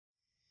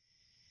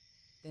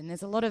then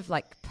there's a lot of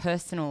like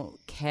personal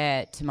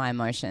care to my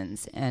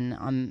emotions, and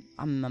I'm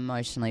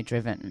emotionally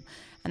driven,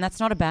 and that's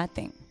not a bad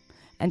thing.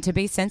 And to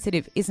be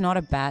sensitive is not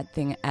a bad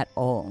thing at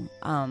all.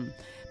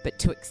 But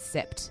to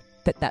accept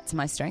that that's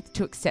my strength,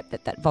 to accept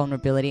that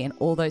vulnerability and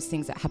all those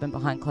things that happen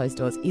behind closed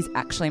doors is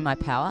actually my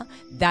power,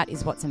 that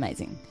is what's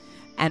amazing.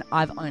 And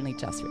I've only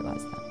just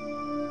realised that.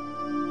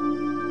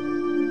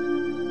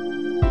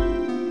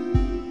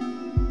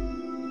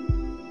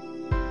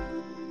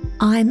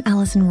 I'm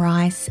Alison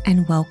Rice,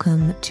 and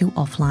welcome to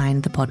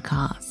Offline, the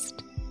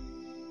podcast.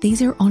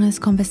 These are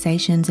honest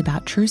conversations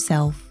about true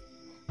self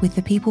with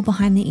the people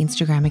behind the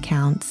Instagram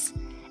accounts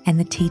and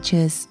the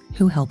teachers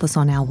who help us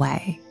on our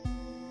way.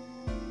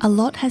 A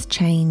lot has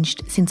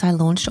changed since I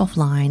launched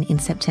Offline in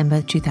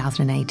September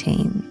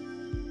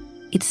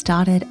 2018. It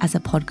started as a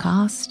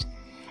podcast,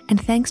 and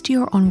thanks to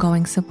your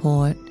ongoing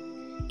support,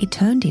 it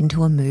turned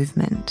into a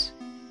movement.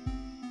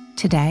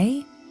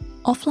 Today,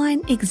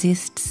 Offline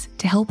exists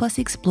to help us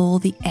explore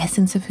the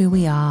essence of who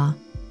we are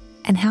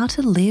and how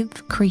to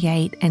live,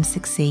 create, and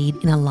succeed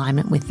in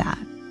alignment with that.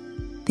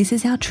 This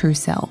is our true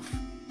self.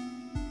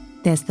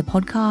 There's the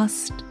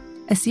podcast,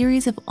 a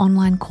series of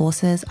online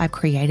courses I've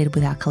created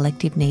with our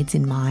collective needs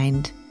in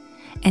mind,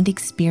 and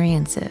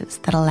experiences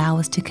that allow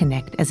us to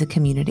connect as a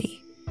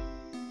community.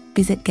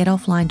 Visit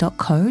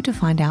getoffline.co to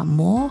find out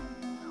more,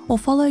 or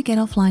follow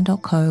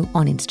getoffline.co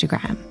on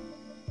Instagram.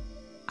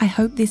 I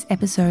hope this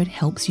episode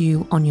helps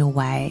you on your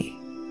way.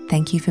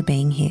 Thank you for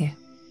being here.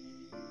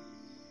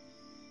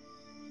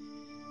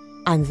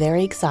 I'm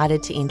very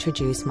excited to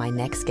introduce my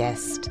next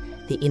guest,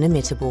 the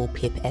inimitable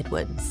Pip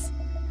Edwards.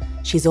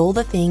 She's all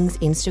the things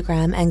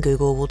Instagram and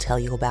Google will tell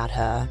you about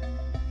her.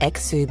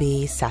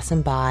 Ex-Subi, sass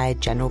and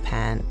bide, general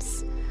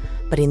pants.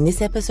 But in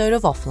this episode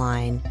of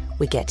Offline,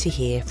 we get to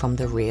hear from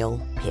the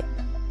real Pip.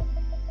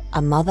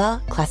 A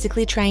mother,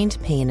 classically trained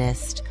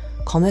pianist,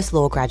 commerce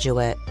law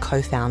graduate,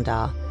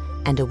 co-founder,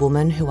 and a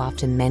woman who,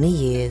 after many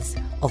years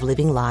of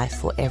living life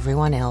for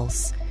everyone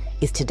else,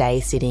 is today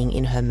sitting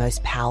in her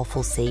most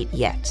powerful seat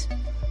yet,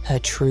 her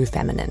true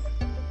feminine.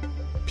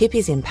 Pip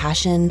is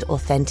impassioned,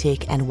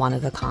 authentic, and one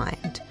of a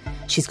kind.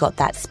 She's got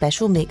that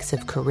special mix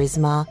of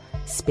charisma,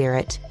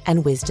 spirit,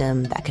 and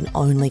wisdom that can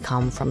only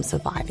come from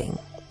surviving.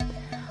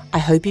 I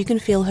hope you can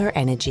feel her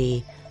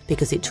energy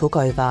because it took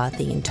over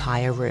the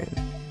entire room.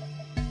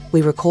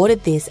 We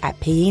recorded this at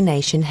PE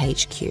Nation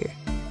HQ.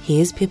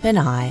 Here's Pip and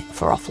I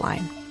for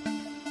Offline.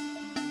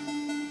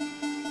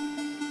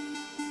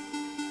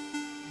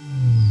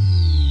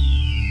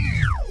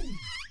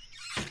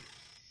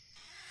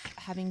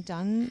 Having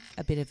done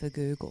a bit of a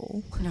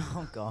Google.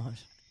 Oh, God.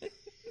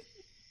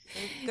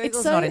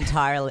 Google's not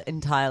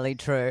entirely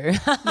true.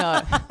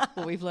 No,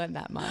 well, we've learned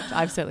that much.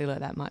 I've certainly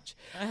learned that much.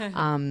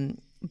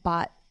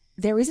 But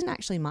there isn't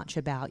actually much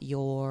about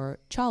your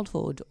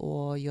childhood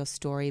or your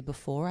story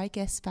before, I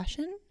guess,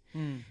 fashion.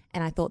 And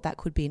I thought that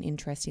could be an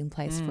interesting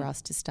place for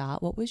us to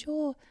start. What was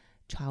your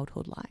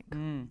childhood like?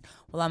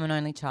 Well, I'm an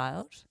only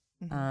child.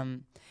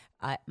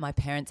 My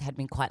parents had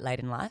me quite late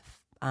in life.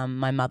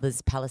 My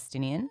mother's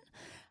Palestinian.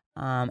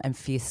 And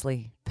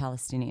fiercely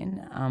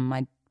Palestinian.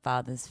 My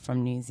father's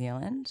from New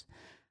Zealand.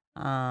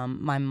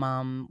 My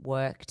mum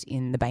worked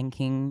in the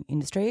banking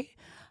industry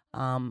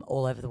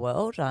all over the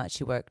world.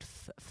 She worked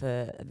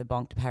for the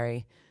Banque de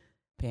Paris,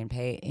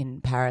 BNP, in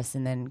Paris,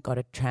 and then got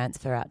a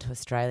transfer out to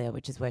Australia,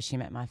 which is where she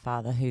met my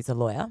father, who's a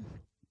lawyer.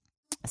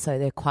 So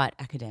they're quite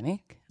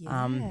academic.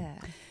 Yeah.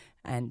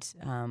 And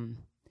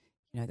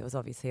there was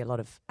obviously a lot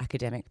of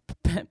academic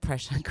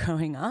pressure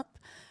growing up.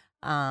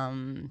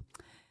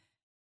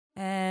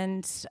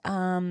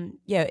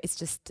 It's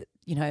just,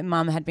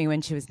 Mum had me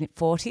when she was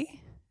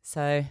 40.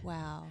 So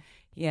wow.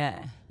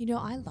 Yeah.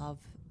 I love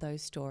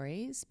those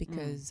stories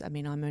because,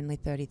 I'm only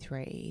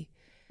 33,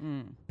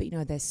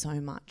 but, there's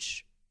so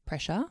much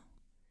pressure.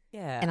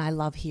 Yeah. And I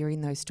love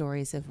hearing those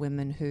stories of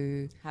women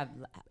who have,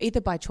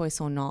 either by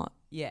choice or not,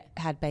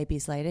 had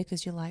babies later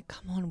because you're like,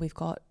 come on,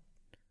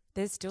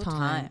 there's still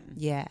time.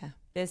 Yeah.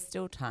 There's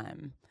still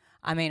time.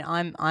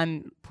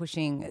 I'm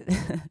pushing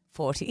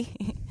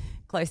 40.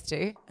 Close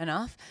to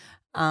enough.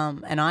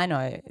 And I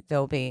know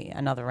there'll be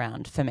another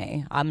round for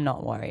me. I'm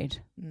not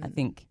worried. I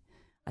think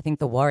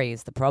the worry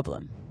is the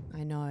problem.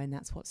 I know, and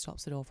that's what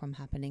stops it all from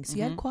happening. So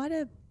you had quite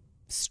a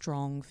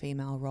strong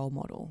female role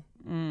model.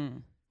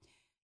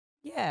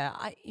 Yeah,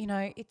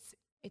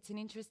 it's an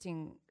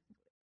interesting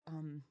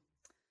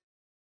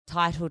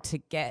title to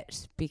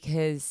get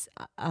because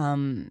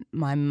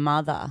my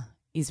mother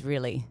is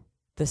really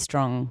the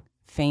strong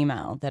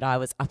female that I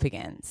was up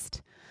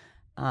against.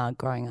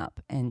 Growing up,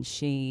 and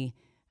she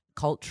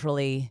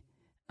culturally,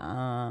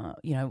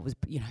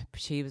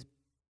 she was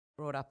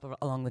brought up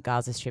along the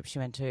Gaza Strip. She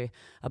went to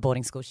a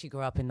boarding school. She grew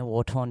up in the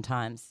war-torn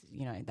times.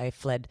 They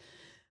fled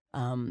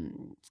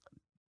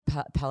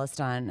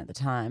Palestine at the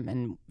time,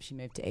 and she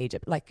moved to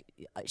Egypt. Like,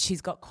 she's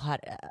got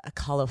quite a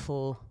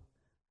colourful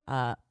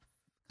kind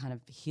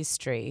of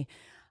history,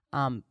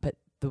 but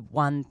the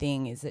one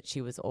thing is that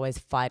she was always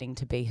fighting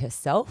to be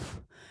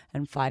herself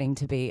and fighting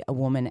to be a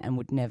woman and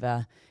would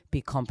never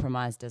be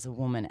compromised as a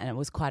woman. And it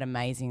was quite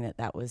amazing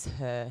that was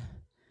her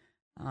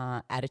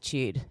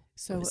attitude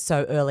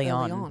so early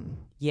on.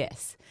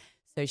 Yes.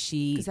 So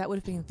because that would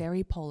have been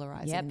very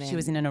polarizing. Yep, then. She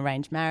was in an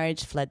arranged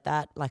marriage, fled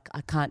that. Like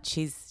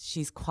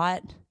she's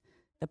quite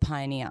the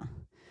pioneer.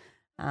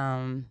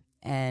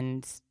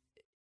 And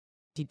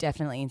she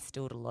definitely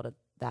instilled a lot of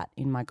that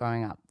in my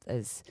growing up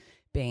as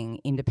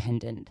being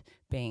independent,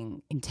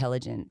 being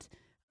intelligent,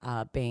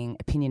 being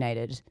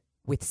opinionated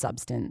with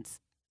substance.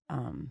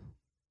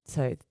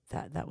 So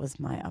that was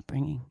my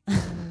upbringing.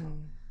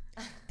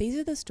 These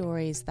are the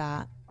stories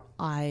that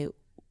I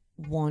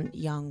want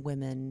young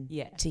women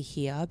to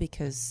hear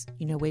because,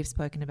 we've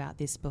spoken about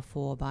this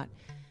before, but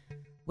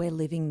we're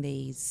living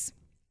these,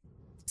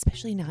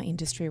 especially in our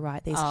industry,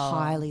 right, these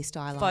highly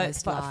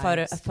stylized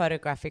lives. A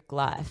photographic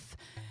life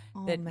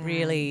that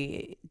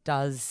really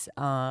does,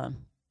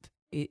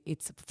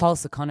 it's a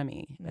false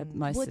economy most of the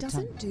time. Well, it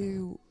doesn't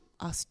do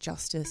us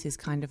justice is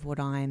kind of what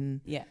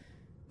I'm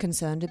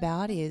concerned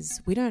about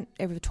is we don't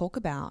ever talk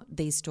about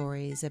these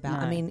stories about,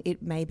 I mean,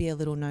 it may be a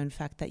little known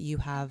fact that you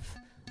have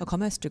a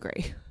commerce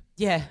degree.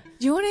 Yeah.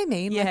 Do you know what I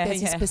mean? Yeah, like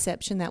there's this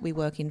perception that we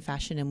work in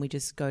fashion and we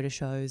just go to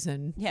shows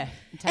and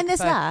and there's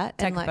that.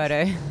 Take a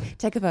photo.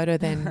 Take a photo,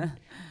 then,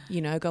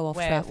 go off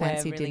to our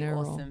fancy really dinner.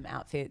 Awesome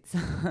outfits.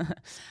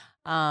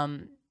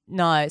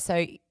 No,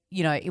 so,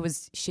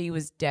 she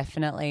was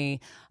definitely,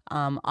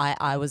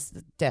 I was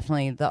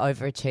definitely the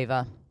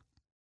overachiever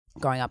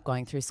growing up,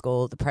 going through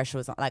school. The pressure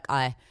was like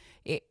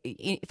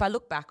if I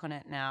look back on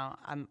it now,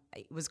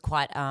 it was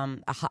quite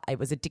it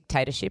was a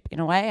dictatorship in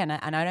a way, and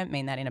I don't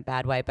mean that in a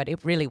bad way, but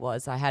it really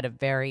was. I had a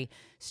very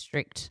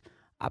strict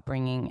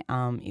upbringing.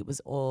 It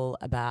was all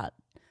about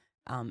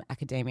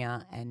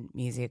academia and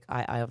music.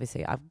 I've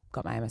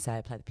got my MSA.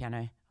 I played the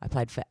piano. I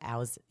played for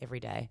hours every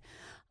day.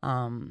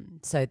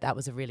 So that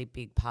was a really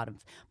big part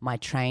of my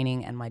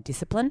training and my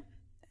discipline.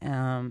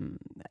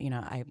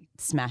 I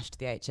smashed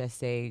the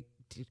HSC.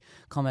 Did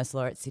commerce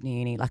law at Sydney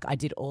Uni. Like I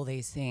did all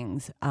these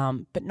things,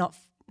 but not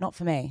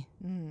for me,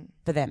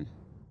 for them.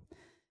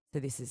 So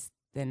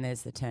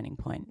there's the turning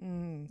point.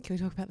 Can we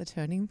talk about the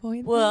turning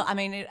point? Well,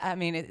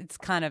 it's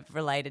kind of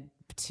related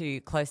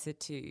to closer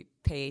to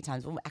PE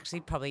times. Well,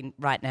 actually, probably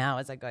right now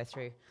as I go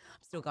through,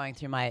 I'm still going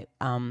through my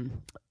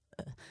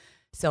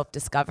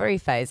self-discovery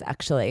phase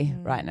actually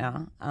right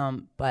now.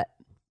 But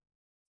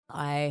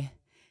I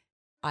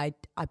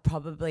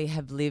probably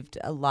have lived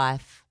a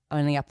life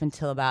only up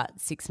until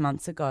about 6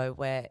 months ago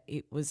where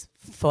it was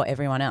for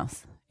everyone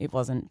else. It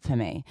wasn't for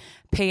me.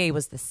 PE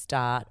was the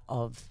start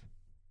of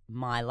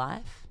my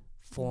life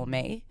for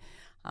me.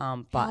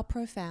 But how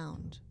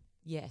profound.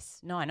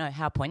 Yes. No, I know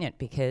how poignant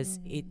because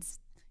it's,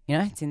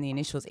 it's in the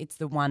initials. It's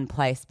the one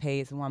place,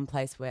 PE is the one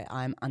place where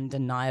I'm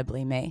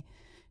undeniably me.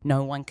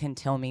 No one can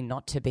tell me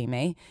not to be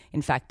me.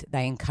 In fact,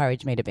 they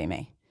encourage me to be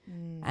me.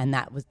 And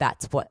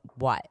that's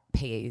why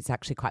PE is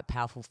actually quite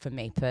powerful for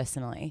me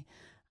personally.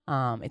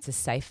 It's a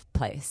safe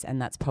place,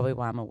 and that's probably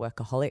why I'm a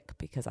workaholic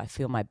because I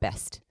feel my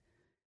best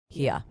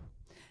here.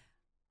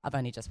 I've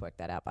only just worked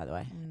that out, by the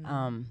way.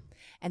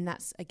 And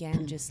that's,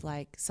 again, just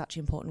like such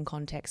important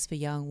context for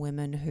young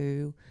women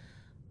who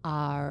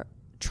are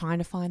trying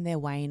to find their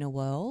way in a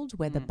world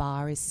where the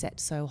bar is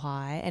set so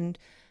high. And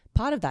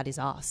part of that is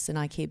us. And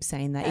I keep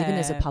saying that even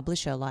as a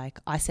publisher, like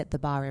I set the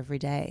bar every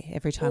day,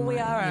 every time. Well, we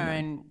are our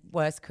own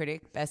worst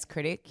critic, best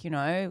critic,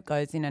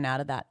 goes in and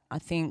out of that. I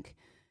think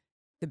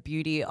the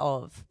beauty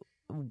of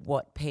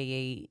what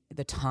PE,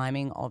 the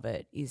timing of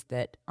it is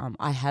that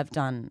I have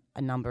done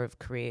a number of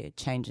career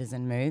changes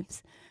and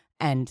moves,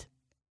 and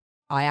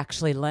I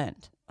actually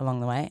learned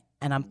along the way,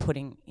 and I'm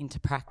putting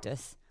into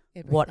practice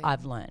what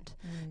I've learned.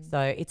 So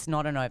it's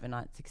not an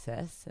overnight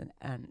success,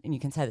 and you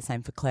can say the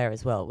same for Claire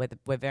as well.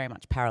 We're very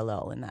much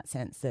parallel in that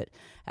sense that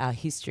our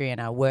history and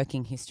our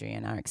working history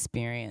and our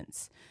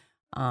experience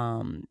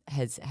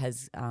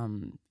has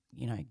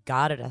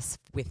guarded us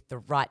with the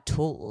right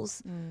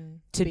tools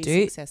to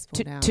do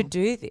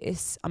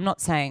this. I'm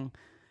not saying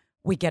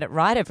we get it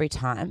right every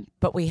time,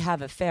 but we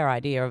have a fair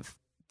idea of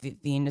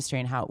the industry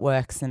and how it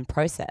works and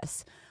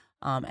process,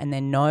 and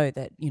then know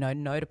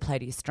to play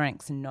to your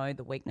strengths and know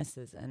the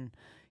weaknesses and,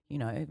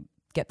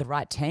 get the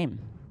right team.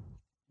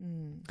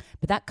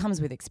 But that comes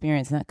with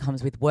experience and that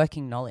comes with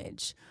working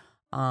knowledge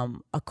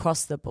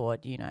across the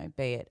board, be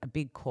it a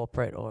big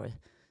corporate or a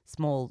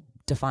small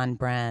defined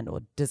brand or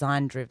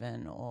design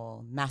driven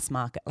or mass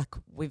market. Like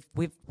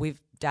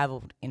we've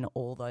dabbled in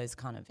all those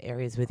kind of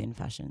areas within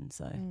fashion.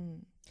 So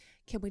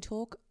can we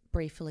talk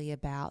briefly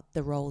about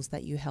the roles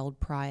that you held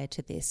prior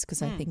to this,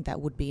 because I think that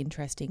would be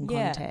interesting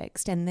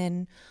context, and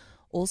then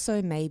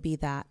also maybe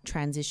that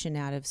transition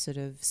out of sort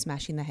of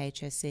smashing the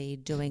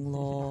HSC, doing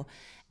law,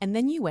 and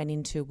then you went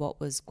into what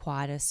was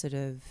quite a sort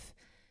of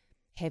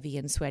heavy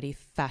and sweaty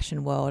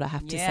fashion world, I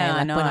have to say.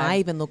 Like when I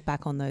even look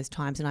back on those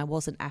times and I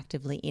wasn't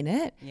actively in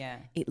it,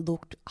 it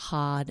looked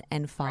hard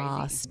and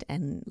fast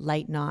and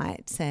late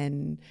nights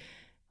and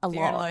a lot.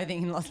 Fear and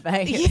Loathing in Las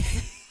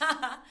Vegas.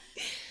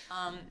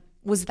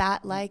 Was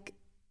that like,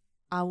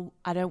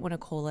 I don't want to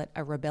call it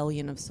a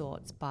rebellion of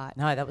sorts, but...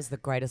 No, that was the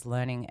greatest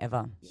learning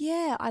ever.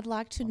 Yeah, I'd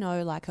like to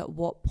know, like, at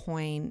what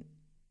point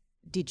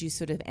did you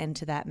sort of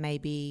enter that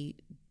maybe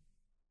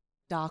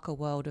darker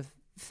world of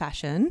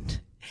fashion?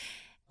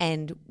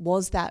 And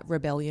was that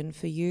rebellion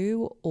for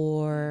you,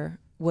 or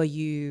were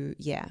you,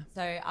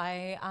 So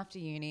after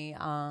uni,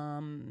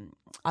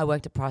 I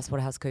worked at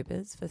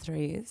PricewaterhouseCoopers for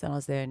 3 years, and I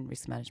was there in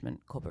risk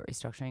management, corporate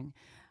restructuring.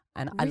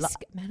 And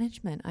risk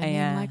management, I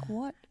mean, like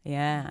what?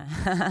 Yeah,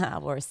 I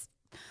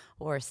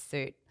wore a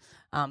suit,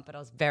 but I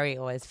was very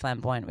always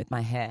flamboyant with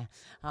my hair.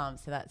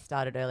 So that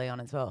started early on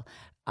as well.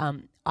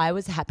 I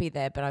was happy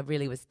there, but I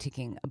really was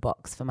ticking a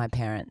box for my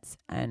parents,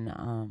 and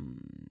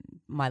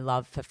my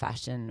love for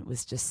fashion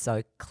was just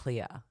so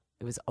clear.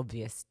 It was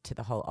obvious to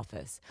the whole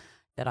office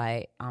that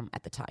I,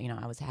 at the time, you know,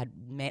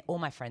 all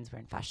my friends were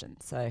in fashion,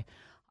 so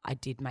I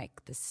did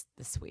make the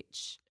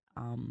switch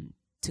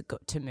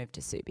to move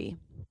to Subi.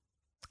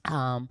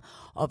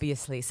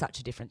 Obviously, such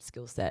a different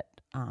skill set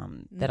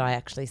that I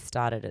actually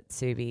started at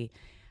Subi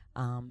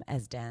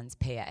as Dan's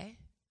PA.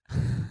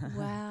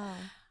 Wow.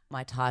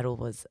 My title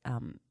was,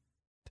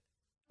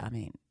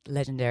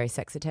 legendary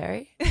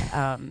secretary.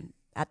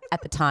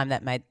 At the time,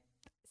 that made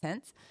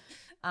sense.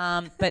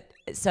 But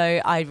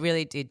so I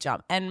really did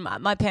jump. And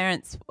my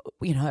parents,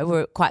 you know,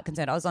 were quite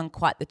concerned. I was on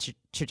quite the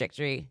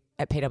trajectory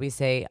at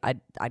PwC.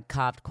 I'd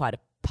carved quite a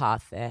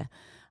path there,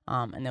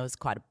 and there was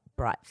quite a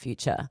bright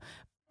future.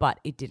 But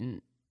it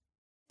didn't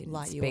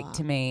speak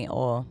to me,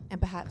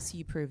 and perhaps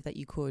you proved that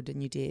you could,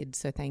 and you did.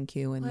 So thank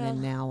you. And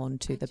then now on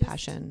to the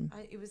passion.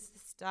 It was the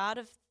start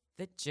of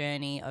the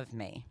journey of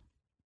me.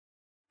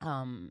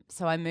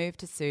 So I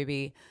moved to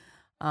Subi,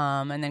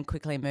 and then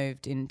quickly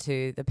moved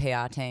into the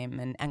PR team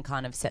and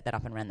kind of set that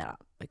up and ran that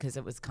up, because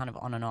it was kind of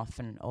on and off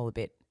and all a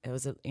bit. It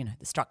was the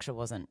structure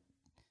wasn't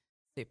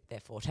super their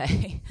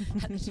forte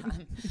at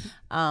the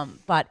time.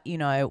 But you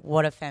know,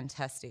 what a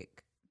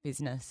fantastic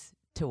business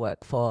to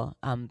work for,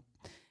 and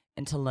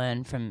to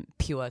learn from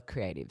pure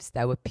creatives.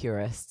 They were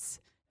purists.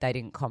 They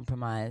didn't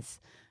compromise.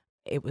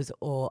 It was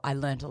all, I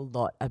learned a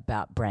lot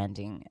about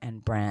branding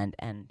and brand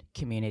and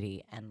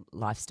community and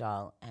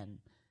lifestyle and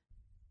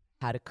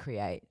how to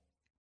create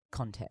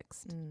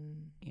context,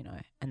 you know,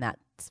 and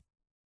that's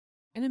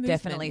and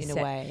definitely in a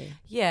way.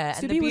 Yeah,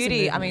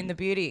 Subi and the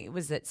beauty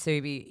was that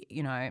Subi,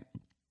 you know,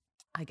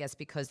 I guess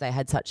because they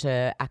had such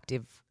a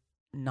active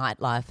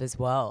nightlife as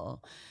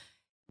well,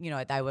 you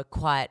know, they were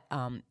quite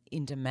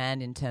in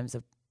demand in terms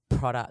of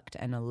product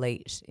and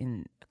elite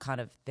in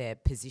kind of their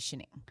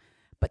positioning,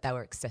 but they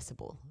were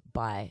accessible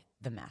by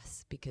the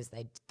mass because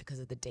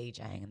of the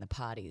DJing and the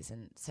parties,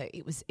 and so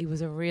it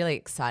was a really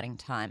exciting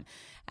time.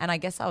 And I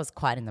guess I was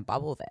quite in the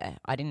bubble there.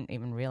 I didn't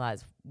even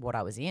realize what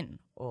I was in,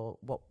 or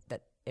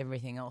that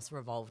everything else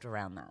revolved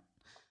around that.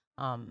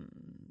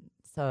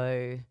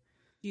 So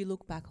do you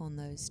look back on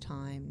those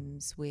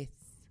times with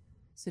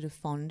sort of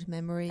fond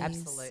memories?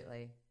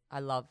 Absolutely. I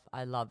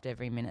loved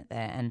every minute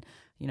there, and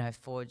you know,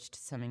 forged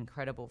some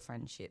incredible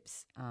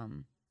friendships.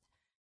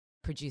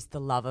 Produced the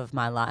love of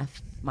my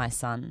life, my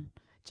son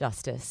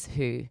Justice,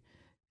 who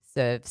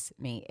serves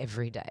me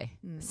every day.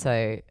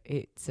 So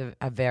it's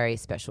a very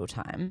special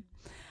time.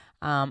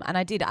 And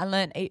I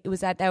learned it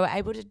was that they were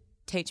able to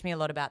teach me a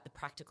lot about the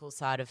practical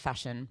side of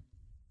fashion.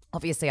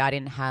 Obviously, I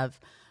didn't have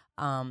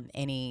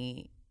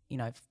any, you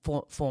know,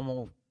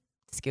 formal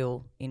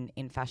skill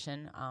in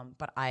fashion,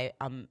 but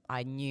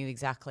I knew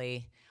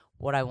exactly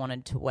what I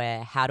wanted to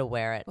wear, how to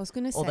wear it. I was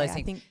going to say,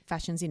 I think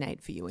fashion's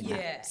innate for you in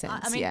that sense.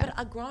 I mean,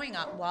 but growing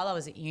up, while I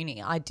was at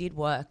uni, I did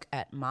work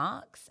at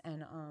Marcs,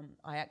 and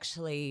I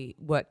actually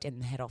worked in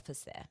the head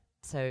office there.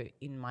 So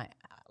in my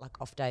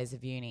off days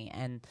of uni,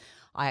 and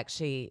I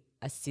actually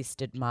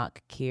assisted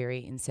Mark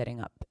Keary in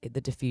setting up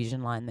the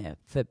diffusion line there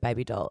for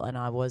Baby Doll, and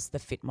I was the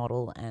fit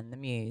model and the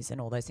muse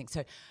and all those things.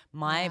 So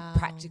my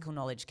practical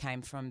knowledge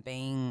came from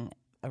being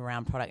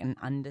around product and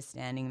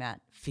understanding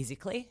that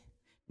physically,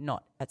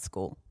 not at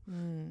school.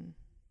 And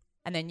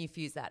then you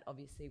fuse that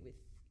obviously with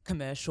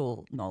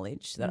commercial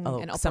knowledge, that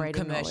and some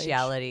operating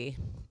commerciality,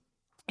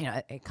 you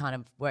know, it kind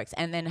of works.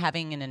 And then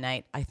having an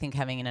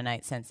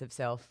innate sense of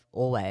self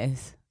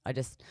always.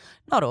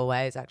 Not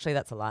always, actually,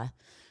 that's a lie.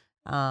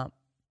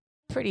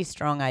 Pretty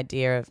strong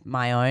idea of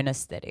my own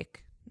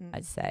aesthetic,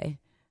 I'd say.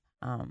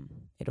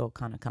 It all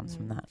kind of comes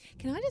from that.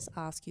 Can I just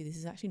ask you, this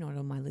is actually not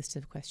on my list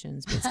of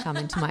questions, but it's come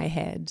into my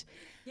head.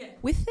 Yeah.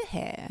 With the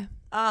hair.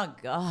 Oh,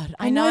 God.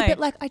 I know,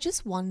 but I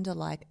just wonder,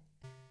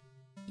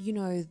 you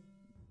know,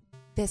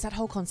 there's that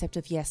whole concept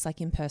of, yes,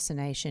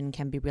 impersonation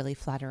can be really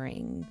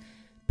flattering.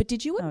 But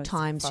did you at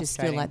times just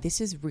feel like this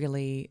is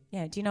really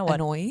do you know what?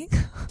 Annoying?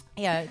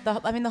 Yeah.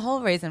 The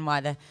whole reason why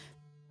the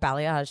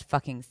balayage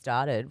fucking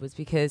started was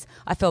because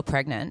I fell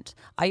pregnant.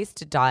 I used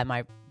to dye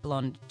my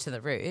blonde to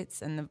the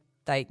roots, and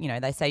they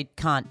say you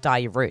can't dye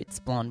your roots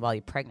blonde while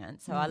you're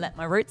pregnant. So I let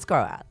my roots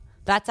grow out.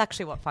 That's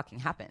actually what fucking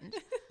happened.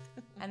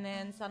 And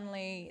then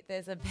suddenly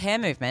there's a hair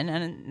movement,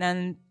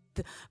 and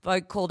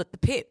Vogue called it the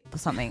pip or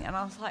something. And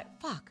I was like,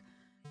 fuck.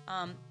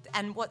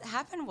 And what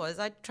happened was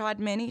I tried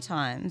many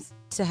times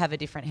to have a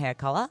different hair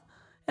colour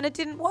and it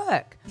didn't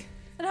work.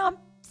 And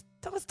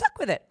I was stuck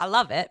with it. I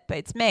love it, but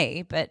it's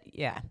me. But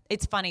yeah,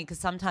 it's funny because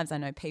sometimes I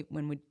know people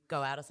when we'd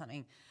go out or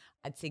something,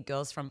 I'd see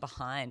girls from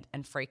behind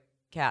and freak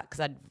out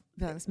because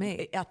that was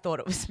me. I thought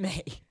it was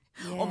me.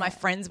 Yeah. Or my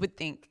friends would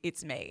think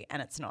it's me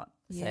and it's not.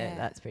 Yeah. So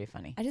that's pretty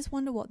funny. I just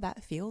wonder what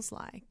that feels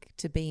like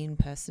to be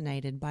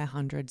impersonated by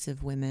hundreds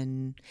of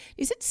women.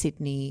 Is it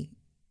Sydney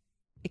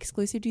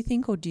exclusive, do you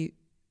think, or did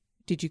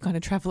you kind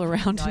of travel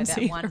around No, and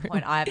see? at one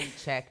point I haven't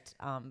checked.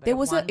 But it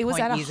was at a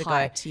years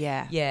height, ago,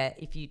 yeah. Yeah,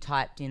 if you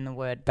typed in the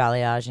word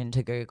balayage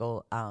into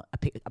Google,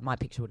 my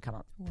picture would come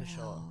up for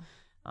sure.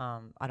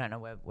 I don't know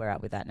where we're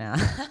at with that now.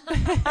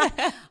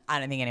 I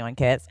don't think anyone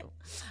cares.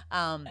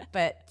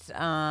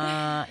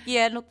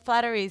 Yeah, look,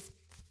 flattery is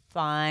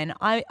fine.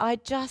 I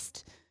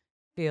just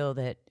feel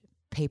that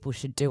people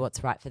should do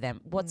what's right for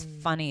them. What's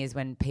funny is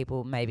when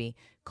people maybe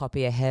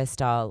copy a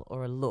hairstyle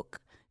or a look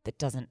that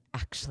doesn't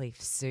actually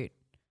suit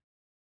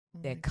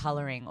their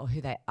colouring or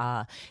who they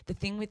are. The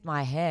thing with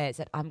my hair is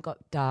that I've got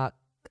dark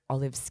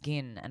olive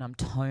skin and I'm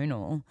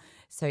tonal,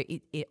 so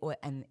it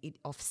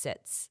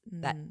offsets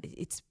that.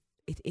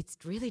 It's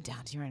really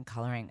down to your own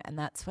colouring, and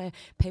that's where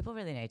people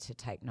really need to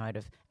take note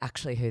of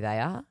actually who they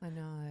are. I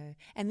know.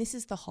 And this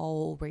is the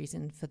whole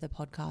reason for the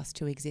podcast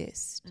to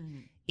exist.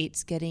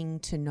 It's getting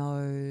to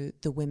know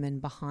the women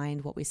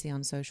behind what we see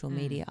on social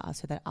media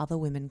so that other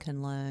women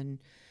can learn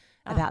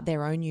about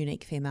their own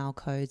unique female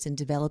codes and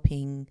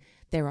developing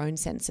their own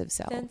sense of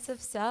self.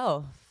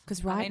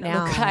 Because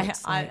now, look,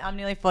 I'm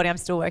nearly 40. I'm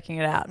still working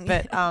it out,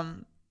 but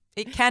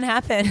it can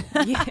happen.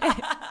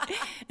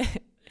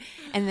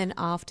 And then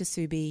after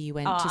Subi, you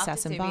went to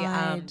Sass &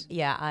 Bide.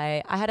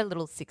 I had a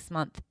little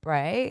 6-month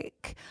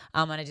break,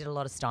 and I did a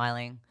lot of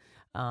styling.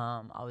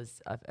 I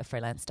was a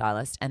freelance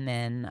stylist, and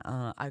then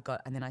I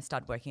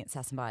started working at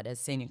Sass & Bide as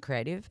senior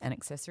creative and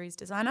accessories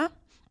designer,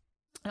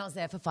 and I was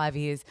there for 5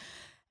 years,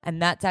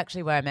 and that's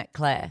actually where I met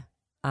Claire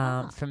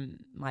from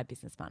my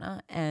business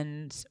partner,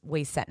 and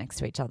we sat next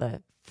to each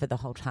other for the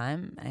whole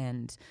time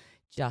and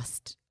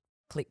just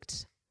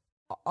clicked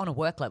on a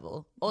work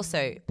level,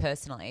 also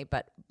personally,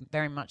 but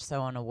very much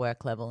so on a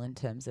work level in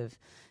terms of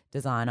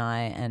design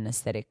eye and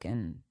aesthetic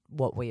and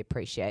what we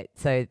appreciate.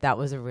 So that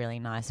was a really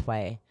nice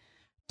way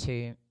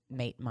to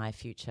meet my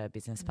future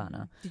business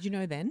partner. Did you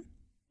know then?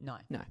 No.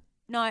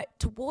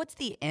 Towards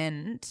the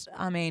end,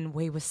 I mean,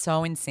 we were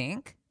so in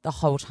sync the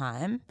whole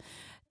time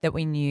that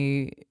we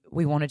knew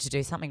we wanted to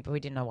do something, but we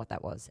didn't know what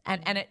that was.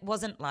 And it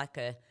wasn't like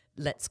a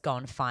let's go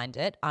and find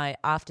it.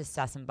 After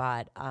Sass &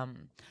 Bide,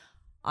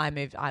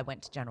 I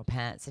went to General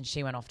Pants and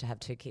she went off to have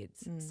 2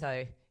 kids.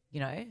 So,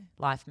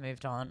 life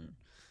moved on.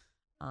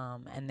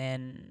 And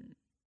then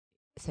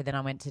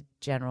I went to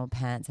General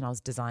Pants and I was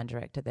design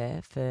director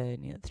there for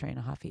nearly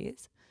 3.5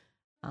 years.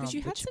 Because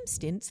you had some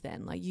stints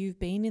then, like you've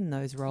been in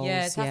those roles.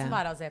 Yeah, Sass &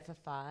 Bide, I was there for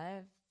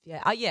 5.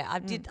 Yeah. I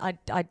did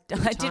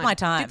did my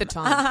time. Did the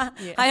time.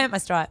 I earned my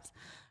stripes.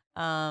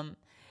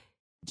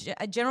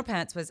 General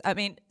Pants was,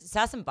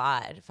 Sass &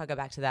 Bide, if I go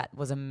back to that,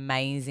 was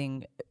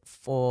amazing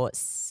for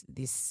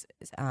this,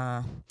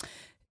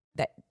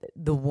 that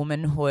the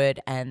womanhood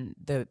and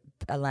the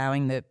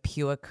allowing the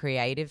pure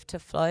creative to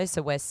flow.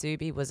 So where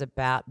Subi was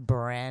about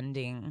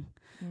branding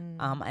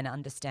and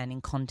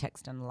understanding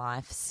context and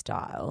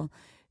lifestyle,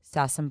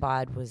 Sass &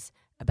 Bide was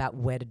about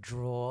where to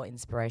draw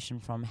inspiration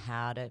from,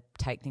 how to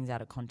take things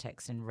out of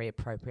context and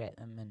reappropriate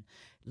them, and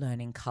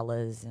learning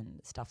colours and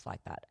stuff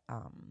like that.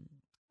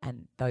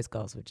 And those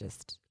girls were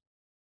just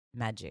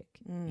magic.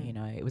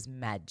 It was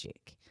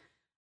magic.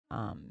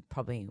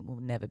 Probably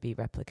will never be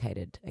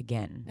replicated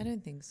again. I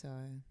don't think so.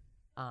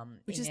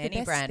 Which in is any the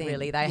best brand, thing.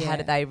 really.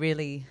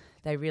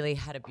 They really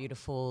had a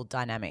beautiful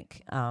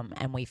dynamic,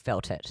 and we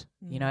felt it.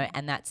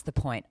 And that's the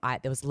point.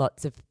 There was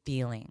lots of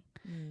feeling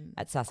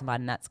at Sass & Bide,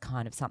 and that's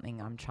kind of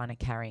something I'm trying to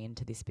carry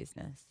into this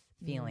business.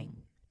 Feeling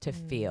to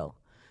feel,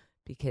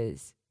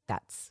 because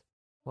that's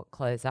what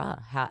clothes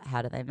are.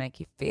 How do they make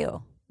you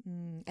feel?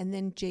 And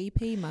then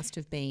GP must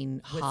have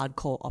been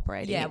hardcore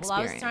operating experience.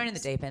 I was thrown in the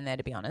deep end there,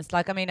 to be honest.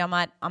 Like, I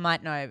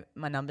might know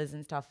my numbers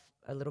and stuff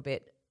a little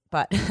bit,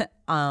 but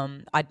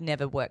I'd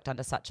never worked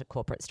under such a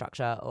corporate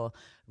structure or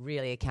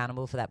really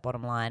accountable for that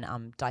bottom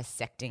line.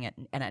 Dissecting it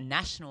and a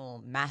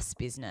national mass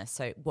business.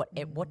 So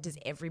what does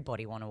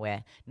everybody want to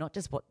wear? Not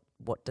just what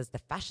does the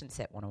fashion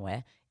set want to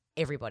wear?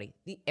 Everybody,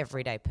 the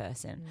everyday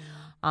person.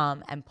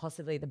 And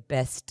possibly the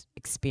best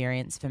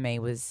experience for me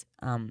was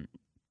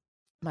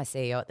my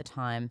CEO at the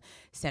time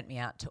sent me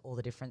out to all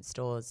the different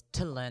stores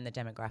to learn the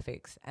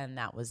demographics, and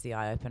that was the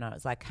eye-opener. It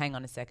was like, hang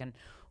on a second,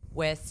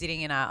 we're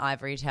sitting in our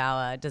ivory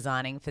tower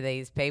designing for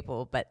these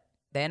people, but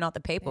they're not the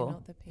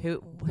people.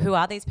 Who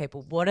are these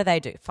people? What do they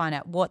do? Find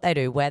out what they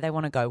do, where they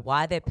want to go,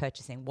 why they're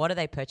purchasing, what are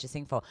they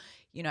purchasing for?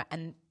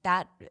 And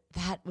that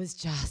was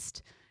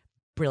just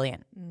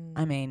brilliant.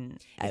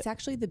 It's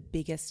actually the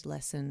biggest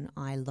lesson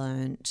I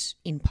learned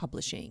in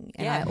publishing.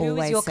 And I who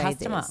always is your say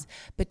customer? this,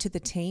 but to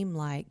the team,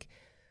 like,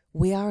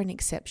 we are an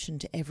exception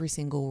to every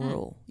single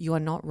rule. You are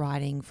not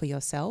writing for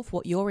yourself,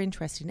 what you're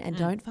interested in, and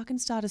don't fucking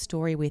start a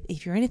story with,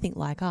 if you're anything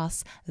like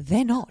us,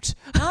 they're not.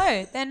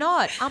 No, they're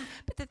not.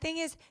 But the thing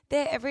is,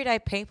 they're everyday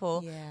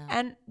people. Yeah.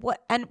 And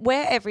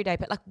we're everyday,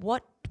 but like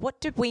what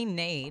do we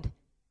need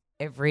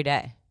every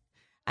day?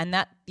 And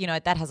that, you know,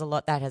 that has a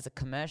lot, that has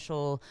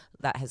commercial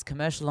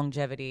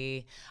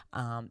longevity,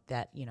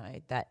 that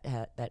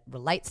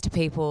relates to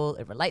people,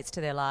 it relates to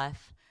their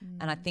life.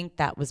 And I think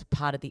that was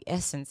part of the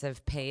essence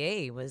of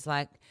PE, was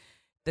like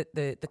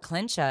the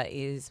clencher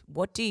is,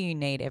 what do you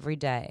need every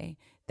day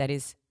that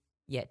is,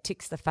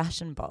 ticks the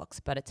fashion box,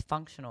 but it's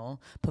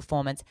functional,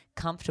 performance,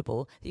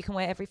 comfortable, that you can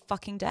wear every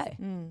fucking day.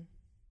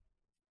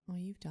 Well,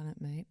 you've done it,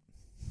 mate.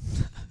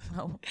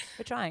 Well,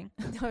 we're trying.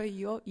 No,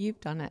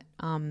 you've done it.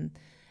 And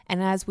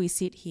as we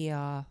sit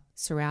here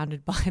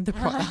surrounded by the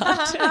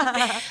product,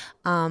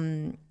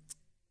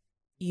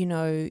 you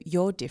know,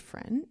 you're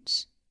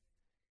different.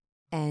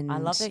 And I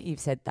love that you've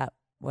said that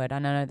word. I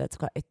know that's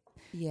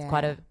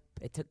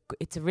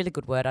it's a really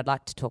good word. I'd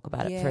like to talk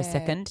about it for a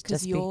second.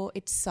 Because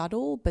it's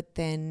subtle, but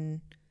then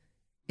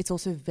it's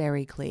also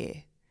very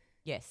clear.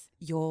 Yes.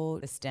 You're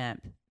the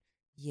stamp.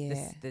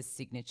 Yeah. The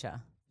signature.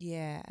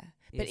 Yeah.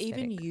 The but aesthetic.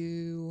 even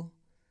you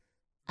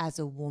as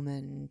a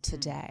woman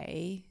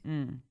today,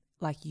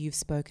 like you've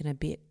spoken a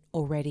bit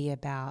already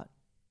about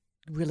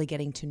really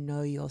getting to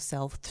know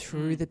yourself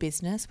through the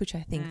business, which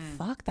I think,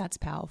 fuck, that's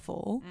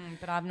powerful.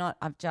 But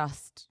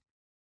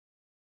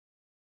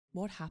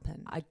What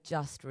happened? I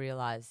just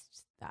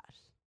realised that.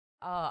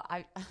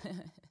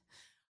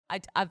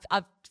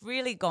 I've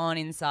really gone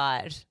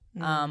inside.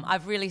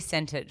 I've really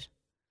centred.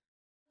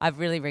 I've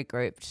really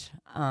regrouped.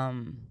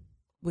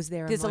 Was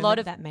there there's a lot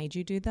of that made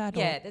you do that?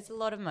 Yeah, there's a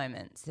lot of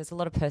moments. There's a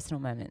lot of personal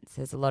moments.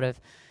 There's a lot of,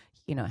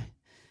 you know,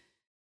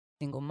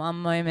 single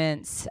mum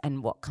moments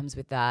and what comes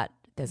with that.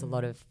 There's a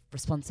lot of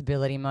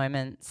responsibility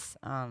moments.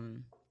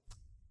 Then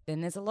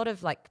there's a lot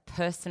of like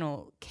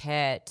personal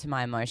care to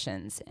my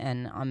emotions,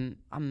 and I'm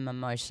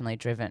emotionally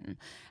driven,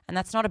 and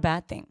that's not a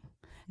bad thing.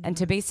 And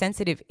to be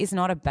sensitive is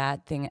not a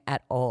bad thing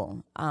at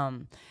all.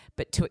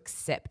 But to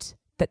accept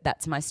that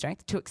that's my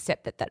strength, to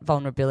accept that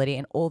vulnerability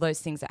and all those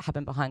things that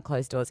happen behind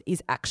closed doors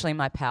is actually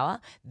my power,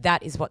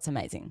 that is what's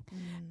amazing.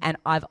 And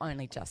I've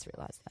only just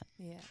realised that.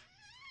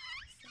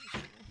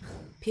 Yeah.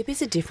 Pip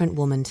is a different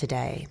woman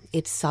today.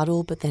 It's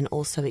subtle, but then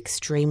also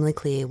extremely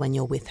clear when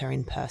you're with her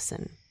in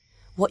person.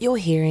 What you're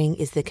hearing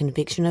is the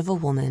conviction of a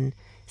woman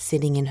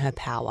sitting in her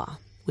power,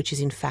 which is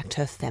in fact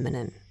her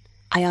feminine.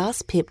 I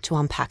asked Pip to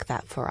unpack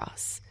that for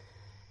us,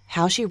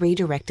 how she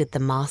redirected the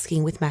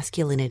masking with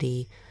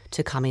masculinity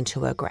to come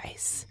into her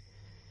grace,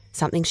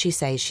 something she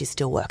says she's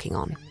still working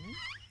on.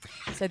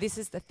 So this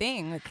is the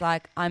thing. It's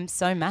like I'm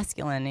so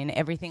masculine in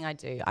everything I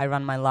do. I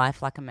run my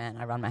life like a man.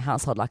 I run my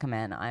household like a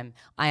man.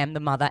 I am the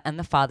mother and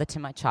the father to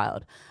my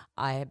child.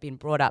 I have been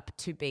brought up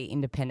to be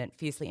independent,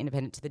 fiercely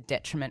independent, to the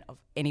detriment of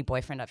any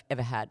boyfriend I've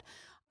ever had.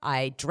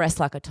 I dress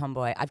like a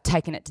tomboy. I've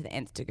taken it to the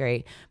nth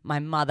degree. My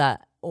mother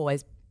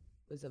always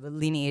was of a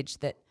lineage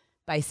that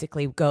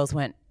basically girls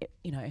weren't,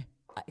 you know,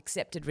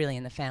 accepted really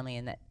in the family,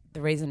 and that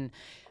the reason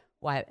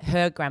why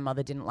her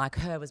grandmother didn't like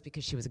her was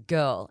because she was a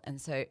girl. And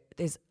so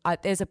there's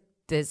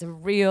a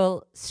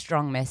real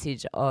strong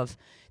message of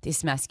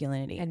this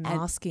masculinity. And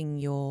masking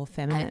your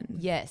feminine.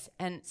 Yes.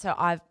 And so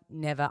I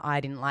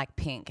didn't like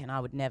pink, and I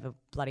would never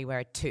bloody wear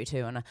a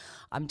tutu, and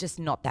I'm just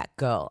not that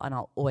girl, and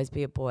I'll always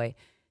be a boy,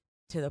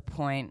 to the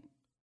point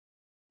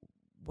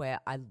where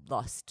I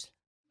lost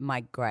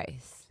my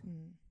grace.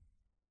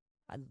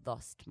 I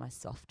lost my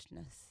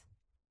softness.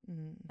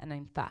 And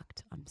in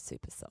fact, I'm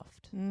super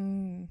soft.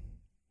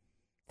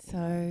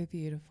 So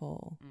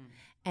beautiful.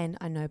 And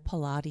I know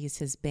Pilates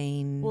has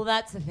been... Well,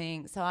 that's the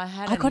thing. So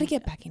I got to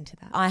get back into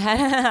that. I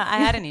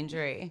had an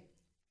injury.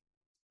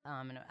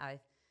 And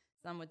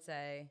some would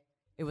say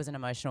it was an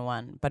emotional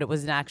one, but it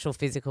was an actual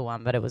physical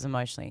one, but it was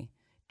emotionally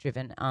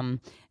driven.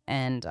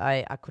 And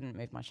I couldn't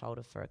move my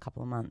shoulder for a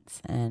couple of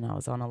months, and I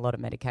was on a lot of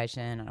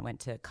medication, and I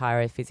went to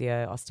chiro,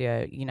 physio,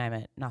 osteo, you name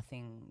it.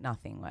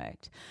 Nothing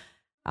worked.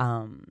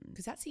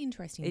 Because that's the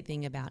interesting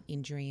thing about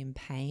injury and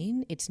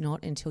pain. It's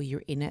not until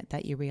you're in it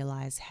that you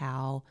realise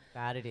how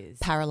bad it is,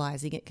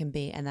 paralysing it can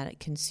be, and that it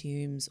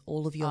consumes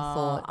all of your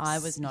thoughts. I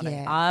was not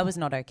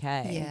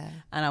okay. Yeah.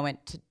 And I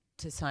went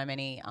to so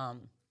many.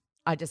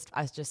 I just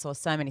saw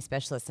so many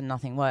specialists and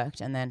nothing worked.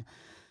 And then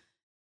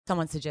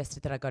someone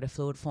suggested that I go to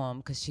Fluid Form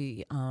because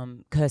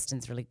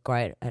Kirsten's really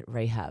great at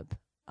rehab,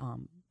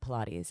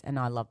 Pilates, and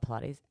I love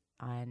Pilates.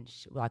 And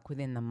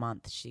within the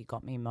month, she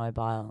got me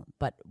mobile.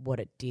 But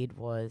what it did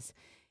was,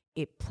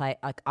 it played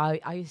like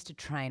I used to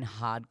train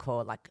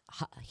hardcore, like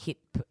hit,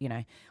 you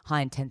know,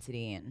 high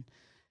intensity and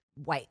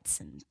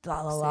weights and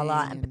blah blah blah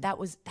blah. But that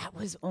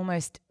was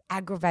almost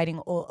aggravating,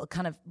 or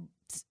kind of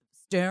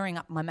stirring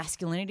up my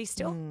masculinity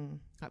still,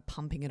 like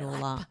pumping it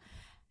all up.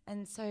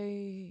 And so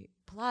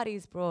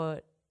Pilates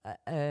brought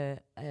a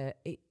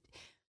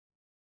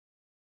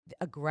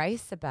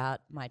grace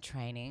about my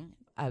training,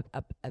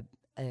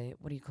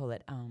 what do you call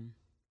it?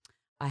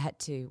 I had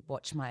to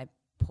watch my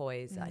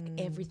poise, like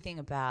everything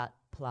about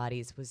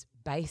Pilates was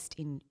based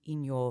in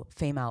your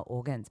female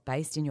organs,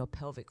 based in your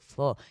pelvic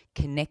floor,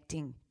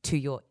 connecting to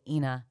your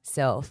inner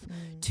self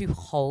to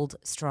hold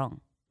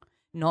strong,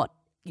 not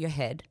your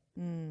head,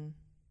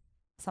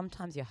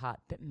 sometimes your heart,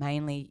 but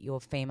mainly your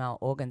female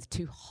organs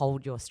to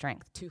hold your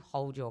strength, to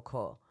hold your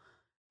core.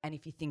 And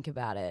if you think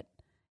about it,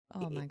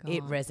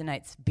 it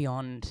resonates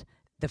beyond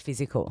the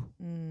physical.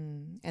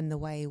 And the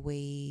way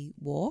we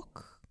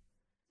walk,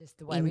 just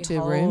the way into we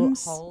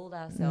rooms. hold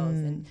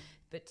ourselves.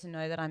 But to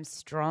know that I'm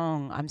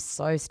strong, I'm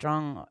so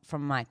strong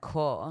from my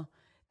core,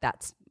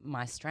 that's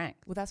my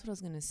strength. Well, that's what I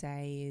was going to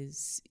say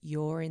is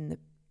you're in the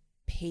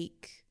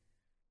peak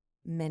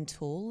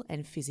mental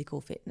and physical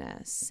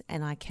fitness.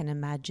 And I can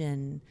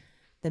imagine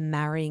the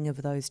marrying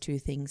of those two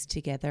things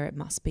together, it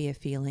must be a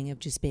feeling of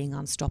just being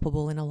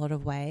unstoppable in a lot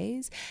of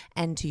ways.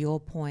 And to your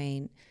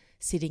point,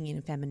 sitting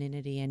in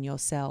femininity and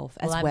yourself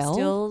as well. I'm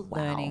still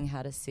learning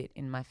how to sit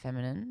in my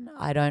feminine.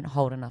 I don't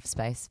hold enough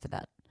space for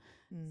that.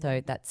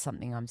 So that's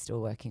something I'm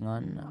still working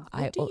on.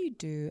 What do you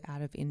do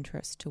out of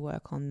interest to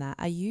work on that?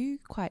 Are you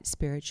quite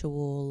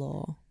spiritual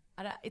or?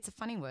 It's a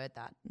funny word,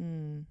 that.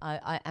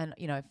 And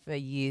you know, for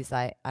years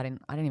I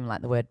didn't even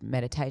like the word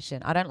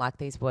meditation. I don't like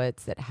these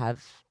words that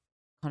have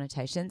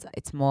connotations.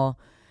 It's more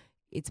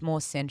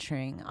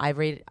centering. I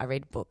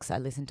read books. I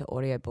listen to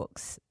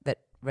audiobooks that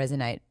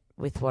resonate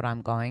with what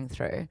I'm going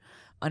through.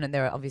 And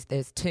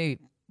there's two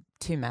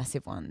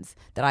massive ones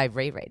that I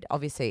reread.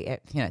 Obviously,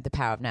 The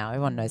Power of Now,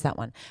 everyone knows that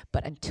one.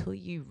 But until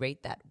you read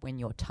that when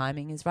your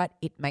timing is right,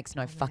 it makes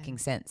no fucking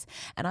sense.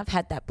 And I've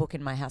had that book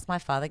in my house. My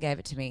father gave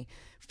it to me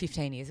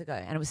 15 years ago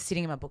and it was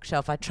sitting in my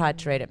bookshelf. I tried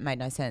to read it, made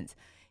no sense.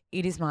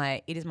 It is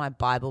my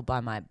Bible by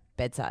my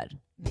bedside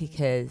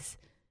because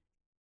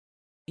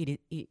it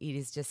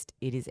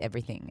is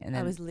everything. And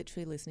then I was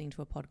literally listening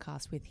to a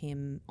podcast with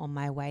him on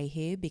my way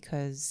here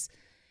because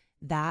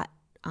that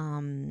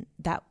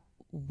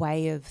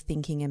way of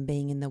thinking and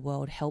being in the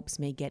world helps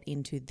me get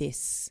into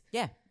this.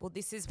 Yeah. Well,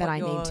 this is that what I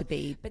need to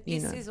be. But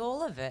this is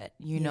all of it,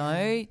 you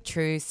know,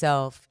 true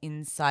self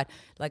inside.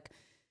 Like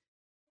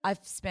I've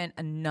spent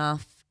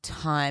enough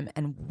time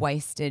and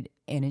wasted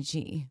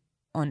energy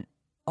on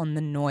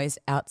the noise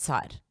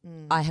outside.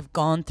 I have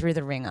gone through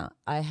the ringer.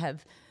 I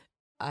have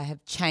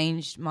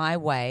changed my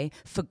way,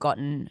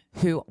 forgotten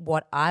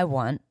what I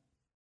want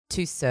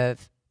to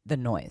serve the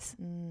noise.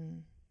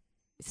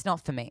 It's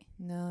not for me.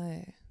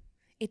 No.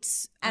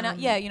 It's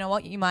you know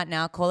what? You might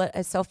now call it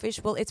as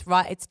selfish. Well, it's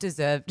right. It's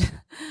deserved.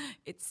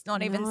 It's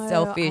not even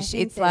selfish.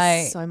 It's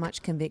like so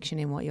much conviction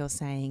in what you're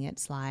saying.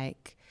 It's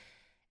like,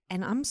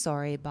 and I'm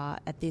sorry, but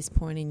at this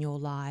point in your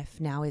life,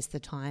 now is the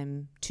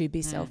time to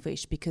be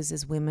selfish because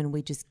as women,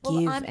 we just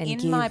give I'm and in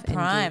give my and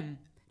prime.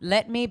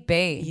 Let me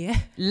be. Yeah.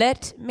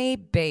 Let me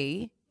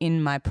be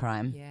in my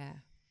prime. Yeah.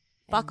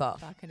 Fuck off.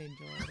 Fucking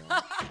enjoy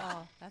it.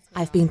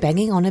 I've been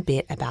banging on a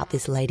bit about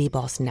this lady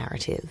boss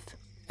narrative.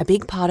 A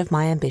big part of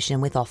my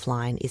ambition with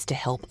Offline is to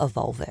help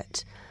evolve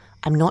it.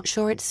 I'm not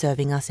sure it's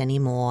serving us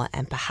anymore,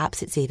 and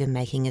perhaps it's even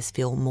making us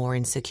feel more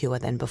insecure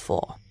than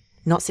before.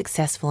 Not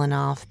successful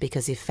enough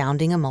because if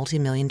founding a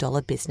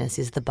multi-million-dollar business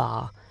is the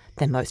bar,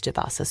 then most of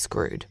us are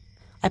screwed.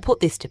 I put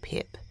this to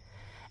Pip,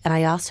 and I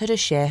asked her to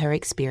share her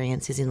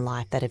experiences in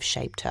life that have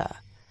shaped her,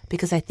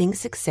 because I think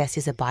success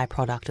is a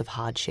byproduct of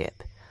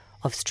hardship,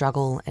 of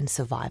struggle and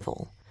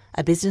survival.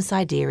 A business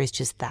idea is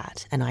just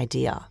that, an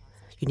idea.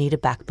 You need a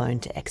backbone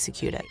to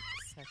execute it.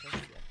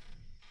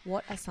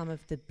 What are some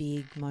of the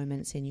big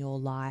moments in your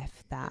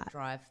life that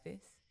drive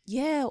this?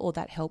 Yeah, or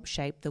that help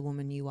shape the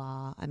woman you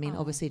are? I mean,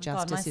 obviously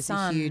Justice is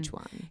a huge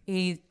one.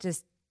 He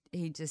just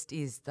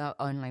is the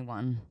only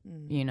one,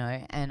 you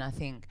know. And I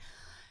think,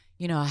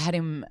 you know, I had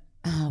him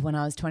when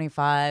I was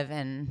 25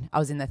 and I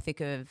was in the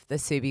thick of the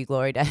Subi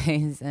glory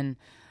days, and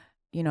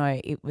you know,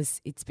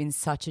 it's been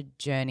such a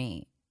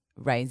journey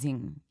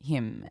raising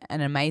him, an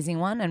amazing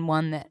one, and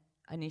one that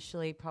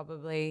initially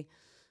probably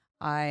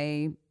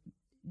I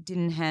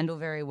didn't handle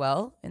very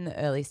well in the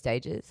early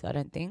stages. I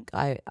don't think.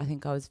 I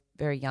think I was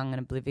very young and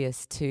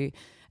oblivious to,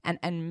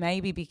 and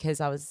maybe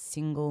because I was a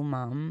single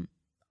mum,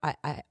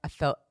 I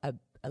felt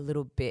a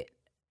little bit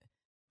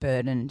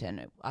burdened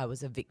and I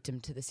was a victim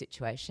to the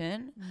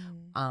situation.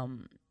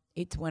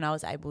 It's when I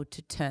was able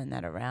to turn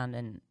that around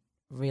and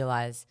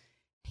realize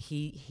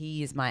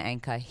he is my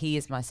anchor, he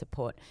is my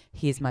support,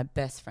 he is my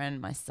best friend,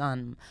 my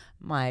son,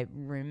 my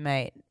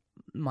roommate,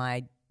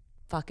 my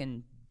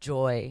fucking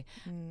joy.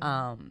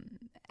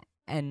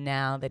 And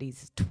now that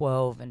he's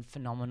 12 and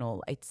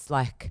phenomenal, it's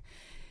like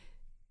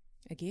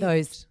a gift.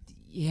 Those,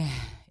 yeah,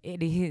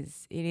 it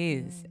is.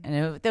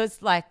 And there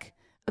was like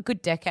a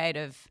good decade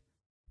of,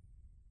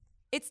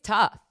 it's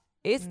tough.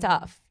 It's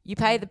tough. You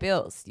pay the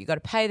bills. You got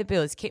to pay the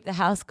bills, keep the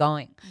house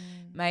going,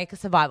 make a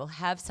survival,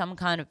 have some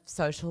kind of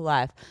social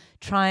life,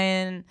 try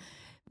and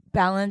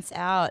balance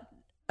out,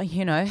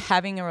 you know,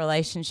 having a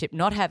relationship,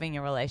 not having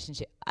a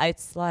relationship.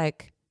 It's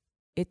like,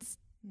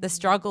 the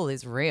struggle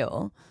is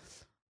real,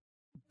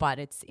 but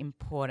it's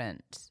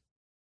important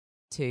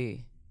to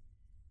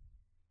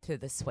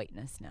the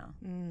sweetness now.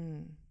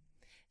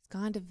 It's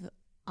kind of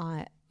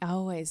I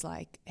always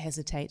like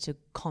hesitate to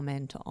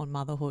comment on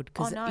motherhood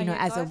because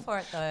go for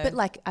it though. But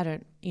like I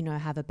don't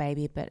have a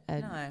baby, but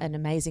an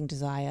amazing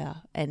desire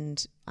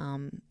and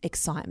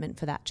excitement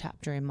for that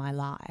chapter in my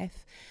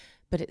life.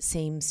 But it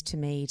seems to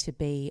me to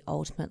be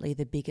ultimately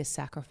the biggest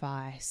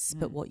sacrifice,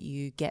 but what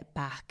you get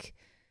back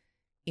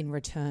in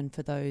return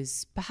for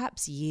those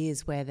perhaps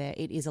years where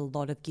it is a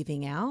lot of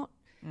giving out.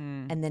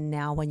 And then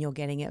now when you're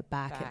getting it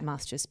back, it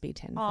must just be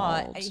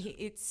tenfold.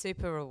 It's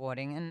super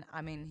rewarding. And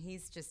I mean,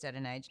 he's just at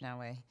an age now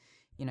where,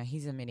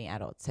 he's a mini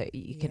adult. So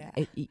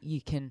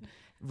you can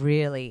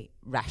really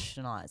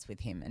rationalize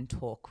with him and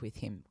talk with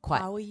him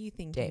quite. How are you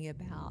thinking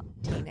about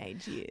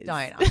teenage years?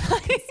 Don't.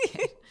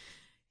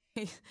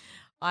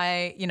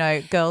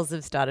 Girls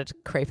have started to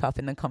creep up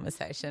in the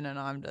conversation and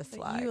I'm just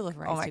like, you will have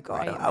raised oh my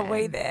God, great are man.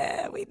 we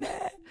there? Are we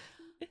there?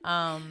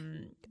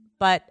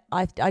 But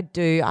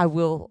I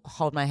will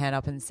hold my hand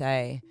up and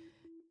say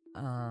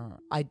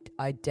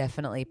I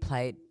definitely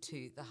played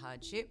to the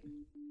hardship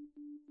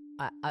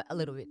a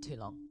little bit too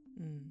long.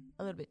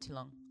 A little bit too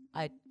long.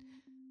 I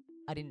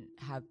didn't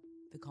have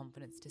the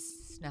confidence to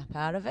snap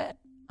out of it.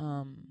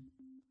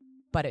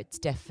 But it's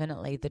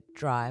definitely the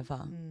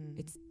driver.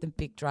 It's the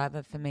big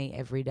driver for me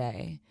every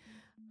day.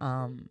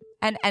 And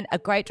a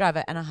great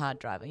driver and a hard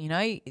driver.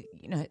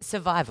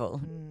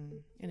 Survival.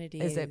 And it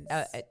is.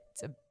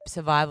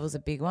 Survival's a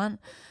big one.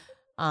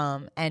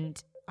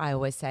 And I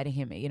always say to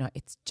him,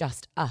 it's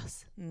just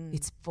us.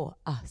 It's for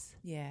us.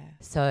 Yeah.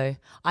 So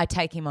I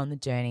take him on the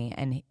journey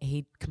and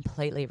he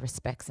completely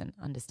respects and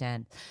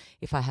understands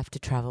if I have to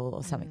travel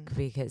or something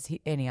because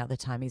any other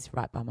time he's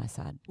right by my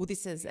side. Well,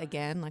 this is,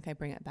 again, like I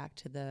bring it back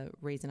to the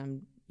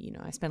reason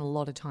I spent a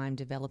lot of time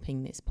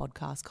developing this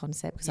podcast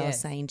concept because I was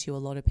saying to you a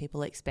lot of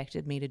people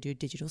expected me to do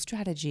digital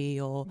strategy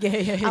or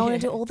I want to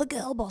do all the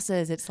girl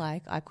bosses. It's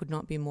like I could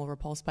not be more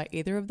repulsed by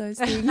either of those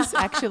things,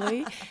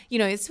 actually.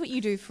 It's what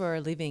you do for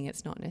a living.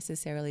 It's not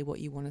necessarily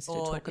what you want us to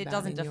talk about. It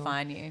doesn't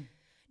define you.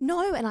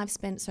 No, and I've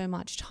spent so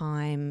much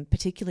time,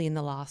 particularly in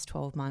the last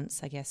 12 months,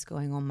 I guess,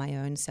 going on my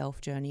own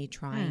self journey,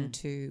 trying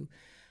to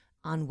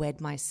unwed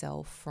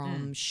myself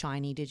from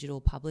shiny digital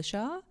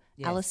publisher,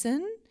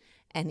 Alison,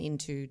 and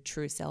into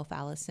true self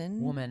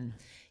Alison. Woman.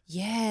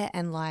 Yeah,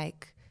 and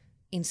like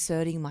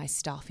inserting my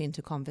stuff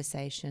into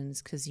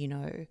conversations because,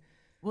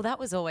 Well, that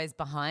was always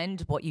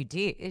behind what you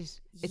did. It's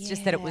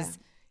just that it was,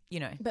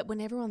 But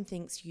when everyone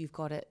thinks you've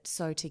got it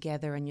so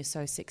together and you're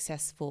so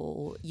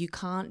successful, you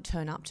can't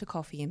turn up to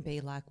coffee and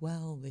be like,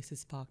 well, this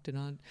is fucked and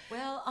on.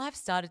 Well, I've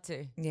started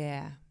to.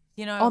 Yeah.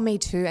 Oh, me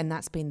too, and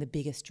that's been the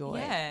biggest joy.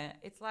 Yeah.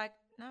 It's like,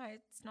 no,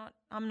 it's not.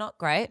 I'm not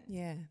great.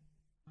 Yeah.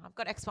 I've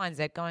got X, Y, and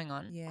Z going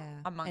on. Yeah.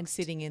 Amongst and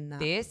sitting in that.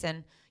 This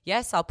and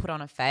yes, I'll put on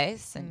a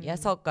face and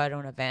yes, I'll go to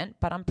an event,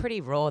 but I'm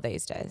pretty raw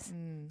these days.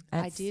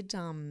 I did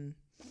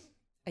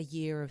a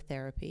year of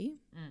therapy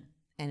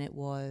and it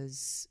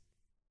was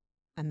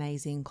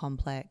amazing,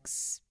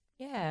 complex,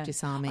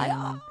 disarming.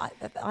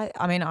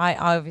 I mean, I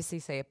obviously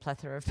see a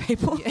plethora of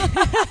people.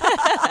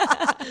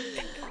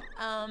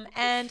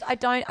 And I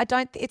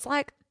don't, it's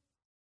like,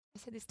 I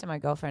said this to my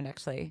girlfriend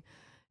actually.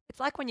 It's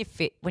like when you're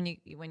fit, when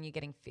you're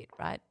getting fit,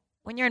 right?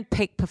 When you're in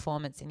peak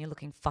performance and you're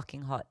looking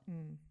fucking hot,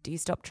 do you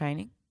stop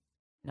training?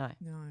 No.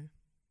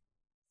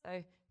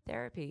 So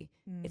therapy,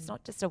 it's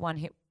not just a one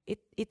hit.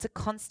 It's a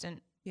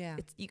constant. Yeah.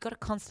 You got to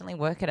constantly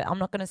work at it. I'm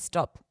not going to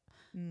stop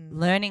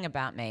learning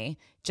about me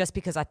just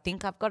because I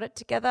think I've got it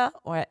together,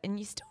 and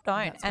you still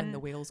don't. That's when the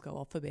wheels go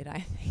off a bit, I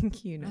think.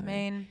 I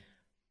mean,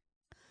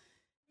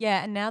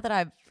 yeah. And now that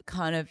I've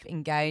kind of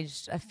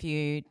engaged a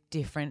few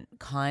different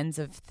kinds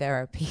of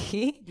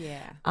therapy,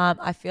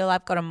 I feel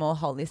I've got a more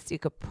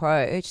holistic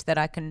approach that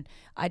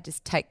I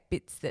just take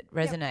bits that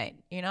resonate,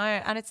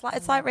 and it's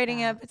like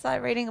reading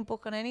a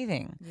book on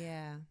anything.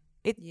 Yeah.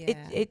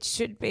 It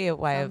should be a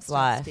way of stuff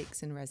life.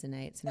 Sticks and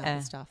resonates, and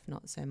other stuff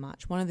not so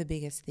much. One of the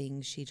biggest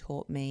things she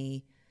taught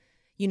me,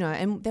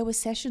 and there were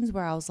sessions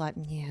where I was like,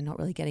 not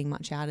really getting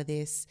much out of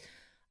this.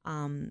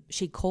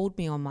 She called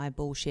me on my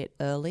bullshit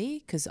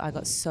early because I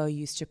got so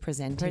used to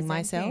presenting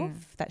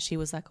myself that she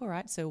was like, all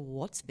right, so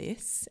what's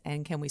this?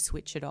 And can we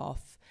switch it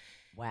off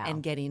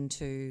and get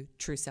into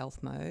true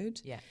self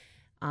mode? Yeah.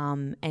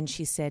 And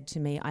she said to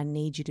me, I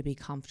need you to be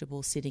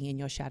comfortable sitting in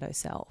your shadow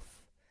self.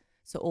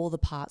 So all the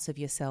parts of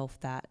yourself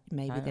that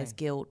maybe there's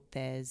guilt,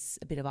 there's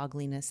a bit of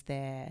ugliness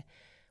there,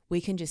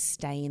 we can just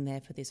stay in there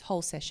for this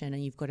whole session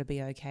and you've got to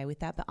be okay with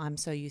that. But I'm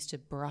so used to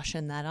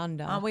brushing that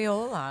under. We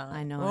all are.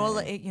 I know. We're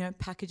all,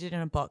 package it in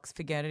a box,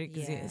 forget it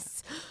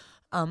exists.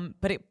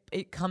 But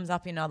it comes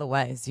up in other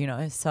ways,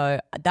 So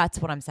that's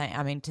what I'm saying.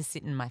 I mean, to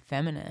sit in my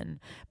feminine,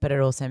 but I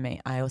also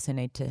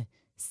need to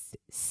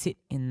sit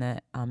in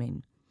the, I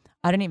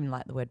don't even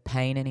like the word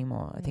pain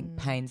anymore. I think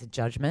pain's a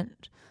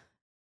judgment.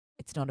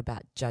 It's not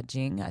about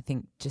judging. I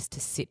think just to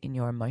sit in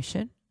your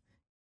emotion.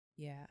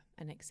 Yeah,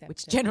 and accept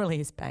which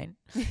generally is pain.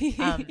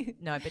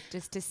 No, but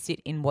just to sit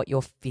in what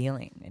you're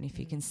feeling. And if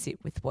you can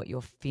sit with what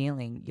you're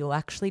feeling, you'll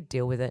actually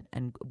deal with it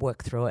and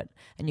work through it.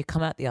 And you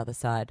come out the other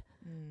side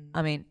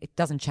I mean, it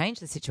doesn't change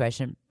the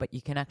situation, but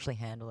you can actually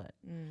handle it.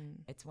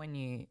 It's when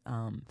you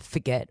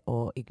forget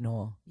or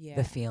ignore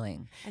the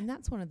feeling. And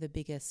that's one of the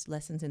biggest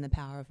lessons in the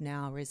power of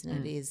now, isn't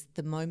it? Is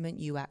the moment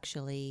you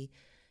actually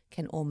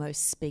can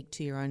almost speak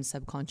to your own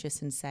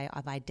subconscious and say,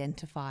 I've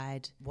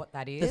identified what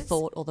that is, the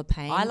thought or the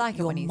pain. I like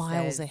it when he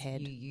miles says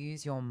ahead. You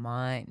use your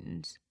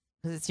mind,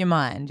 because it's your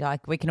mind.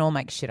 Like, we can all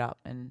make shit up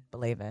and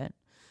believe it.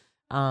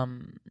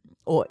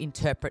 Or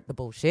interpret the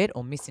bullshit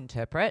or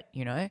misinterpret,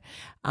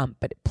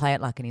 but play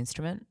it like an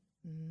instrument.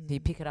 So you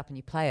pick it up and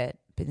you play it,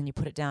 but then you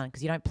put it down,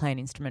 because you don't play an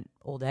instrument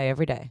all day,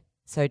 every day.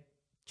 So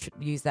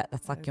use that.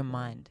 That's like your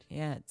mind.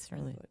 Yeah, it's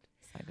really good.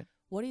 So good.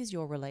 What is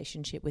your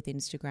relationship with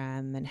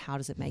Instagram and how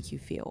does it make you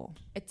feel?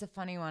 It's a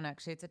funny one,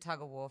 actually. It's a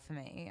tug of war for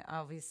me.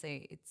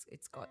 Obviously,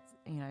 it's got,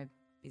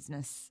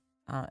 business,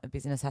 a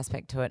business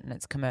aspect to it, and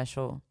it's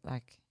commercial.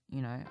 Like,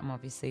 I'm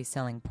obviously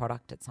selling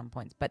product at some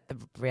points, but the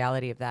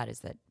reality of that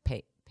is that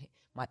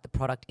the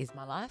product is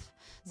my life.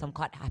 So I'm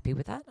quite happy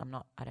with that.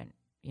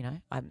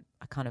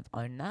 I kind of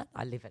own that.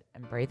 I live it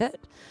and breathe it.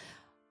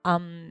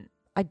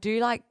 I do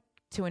like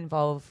to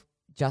involve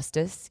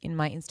justice in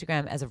my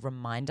Instagram as a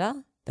reminder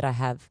that I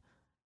have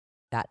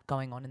that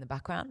going on in the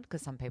background,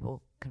 because some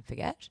people can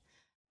forget.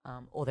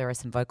 Or there are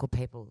some vocal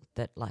people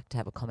that like to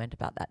have a comment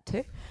about that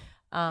too.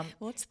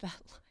 What's that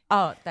like?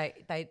 Oh,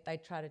 they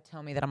try to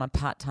tell me that I'm a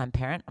part-time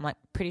parent. I'm like,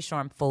 pretty sure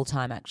I'm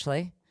full-time,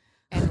 actually.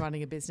 And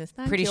running a business.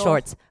 Pretty sure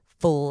it's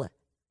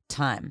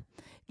full-time.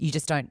 You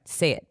just don't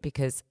see it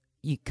because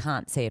you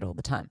can't see it all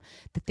the time.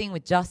 The thing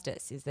with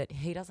Justice is that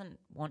he doesn't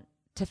want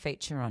to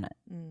feature on it,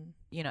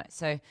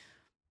 so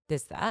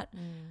there's that.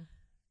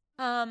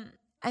 And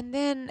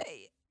then,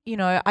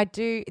 I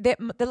do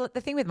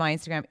the thing with my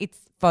Instagram, it's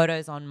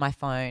photos on my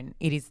phone.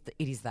 It is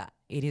that.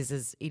 It is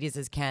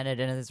as candid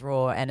and as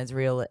raw and as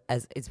real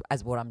as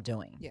what I'm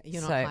doing. Yeah,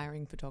 you're not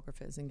hiring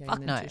photographers and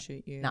getting them to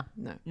shoot you. No.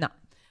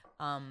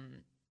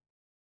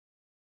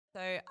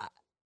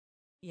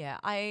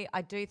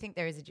 I do think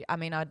there is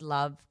I'd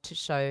love to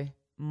show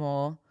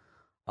more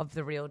of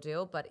the real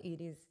deal, but it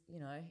is,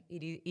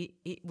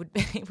 it would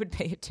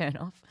be a turn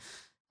off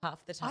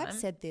half the time. I've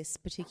said this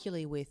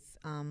particularly with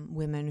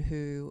women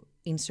who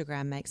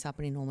Instagram makes up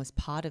an enormous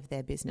part of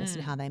their business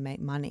and how they make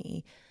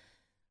money.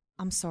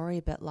 I'm sorry,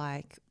 but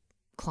like,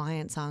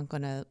 clients aren't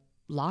going to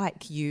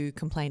like you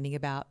complaining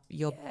about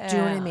your, do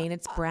you know what I mean?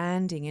 It's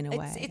branding in a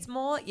way. It's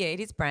more, it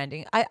is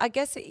branding. I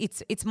guess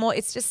it's more,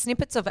 it's just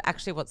snippets of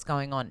actually what's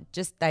going on.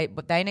 Just the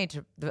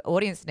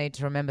audience need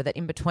to remember that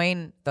in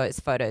between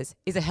those photos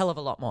is a hell of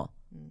a lot more.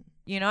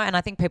 And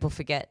I think people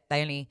forget.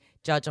 They only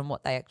judge on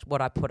what I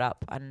put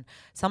up, and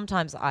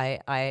sometimes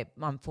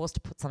I'm forced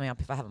to put something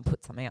up if I haven't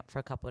put something up for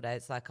a couple of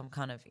days. Like, I'm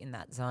kind of in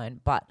that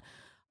zone, but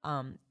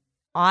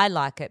I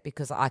like it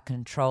because I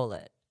control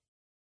it,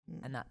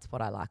 and that's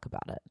what I like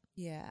about it.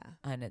 Yeah,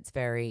 and it's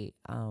very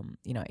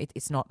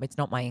it's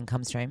not my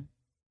income stream.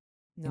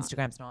 No.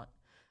 Instagram's not.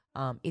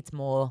 It's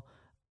more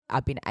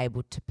I've been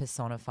able to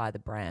personify the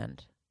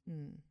brand.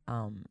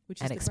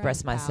 Which and is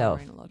express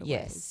myself in a lot of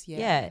yes ways.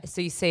 Yeah.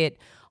 So you see it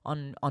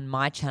on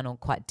my channel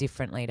quite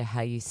differently to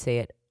how you see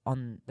it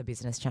on the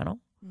business channel.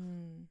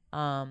 And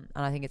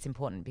I think it's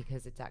important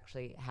because it's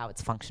actually how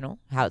it's functional,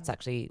 how it's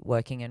actually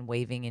working and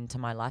weaving into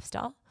my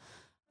lifestyle.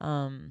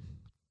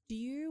 Do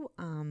you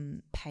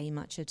pay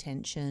much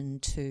attention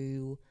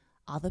to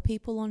other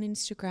people on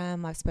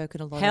Instagram? I've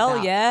spoken a lot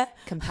about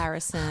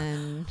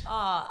comparison.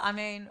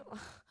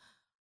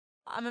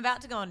 I'm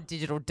about to go on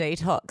digital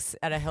detox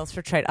at a health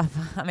retreat.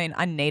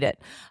 I need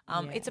it.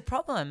 It's a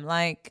problem.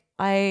 Like,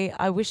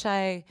 I wish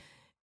I'm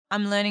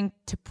learning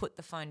to put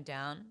the phone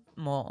down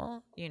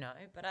more,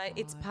 but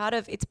it's part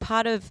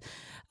of,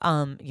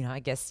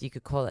 I guess you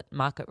could call it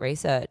market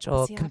research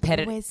or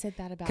competitor. I've always said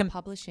that about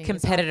publishing.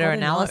 Competitor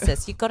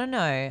analysis. You've got to know,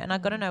 and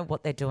I've got to know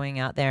what they're doing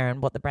out there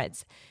and what the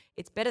brands.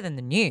 It's better than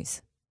the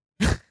news.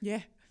 Yeah.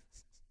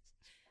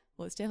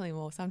 Well, it's definitely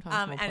more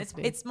sometimes more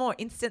and it's more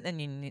instant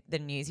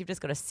than news. You've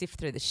just got to sift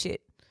through the shit.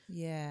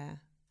 Yeah.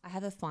 I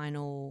have a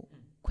final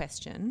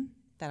question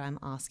that I'm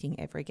asking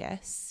every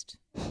guest.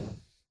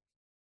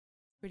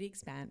 Pretty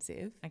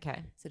expansive.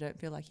 Okay. So don't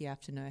feel like you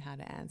have to know how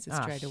to answer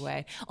straight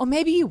away. Or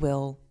maybe you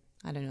will.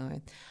 I don't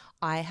know.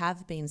 I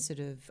have been sort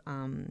of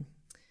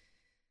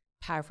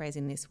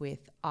paraphrasing this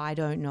with, I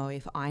don't know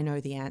if I know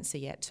the answer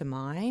yet to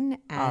mine.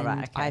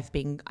 And I've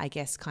been, I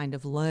guess, kind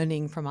of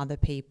learning from other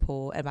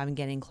people, and I'm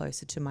getting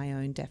closer to my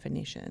own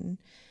definition.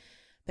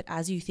 But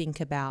as you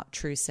think about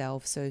true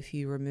self, so if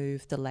you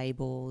remove the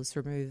labels,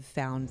 remove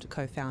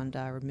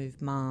co-founder,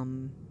 remove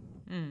mum,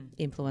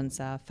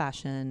 influencer,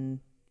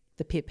 fashion,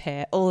 the pip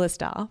hair, all the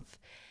stuff,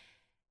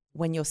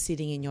 when you're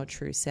sitting in your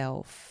true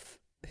self,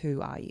 who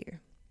are you?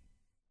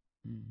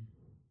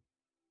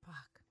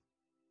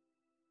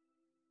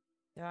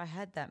 So I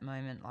had that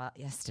moment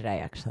yesterday,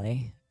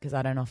 actually, because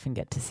I don't often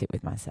get to sit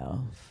with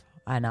myself.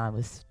 And I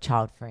was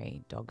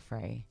child-free,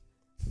 dog-free.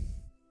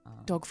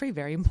 Dog-free,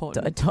 very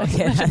important.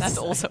 That's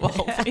also a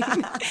whole thing.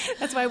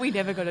 That's why we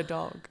never got a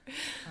dog.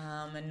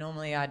 And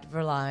normally I'd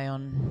rely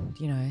on,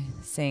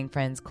 seeing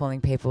friends, calling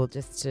people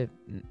just to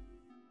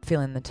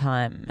fill in the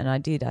time. And I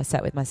did. I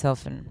sat with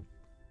myself and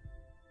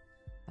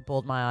I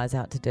bawled my eyes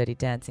out to Dirty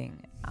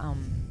Dancing.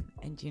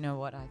 And you know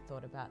what I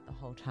thought about the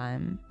whole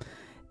time?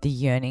 The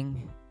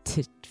yearning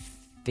to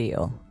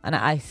feel. And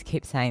I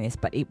keep saying this,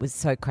 but it was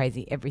so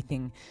crazy.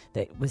 Everything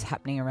that was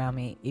happening around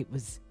me, it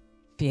was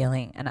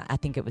feeling. And I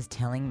think it was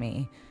telling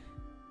me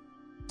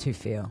to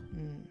feel.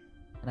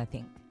 And I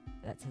think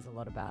that says a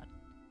lot about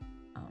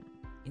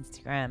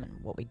Instagram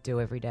and what we do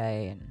every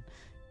day, and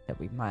that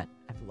we might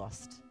have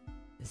lost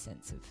the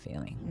sense of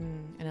feeling.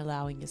 And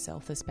allowing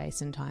yourself the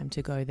space and time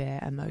to go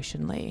there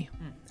emotionally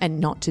and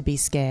not to be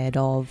scared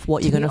of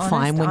what you're going to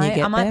find when you get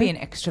there. I might be an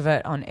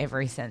extrovert on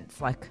every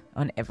sense, like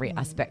on every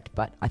aspect,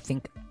 but I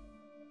think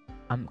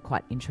I'm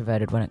quite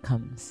introverted when it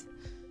comes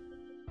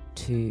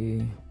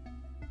to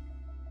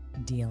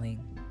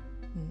dealing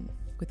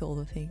with all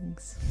the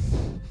things.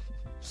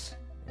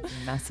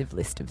 A massive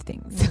list of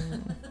things.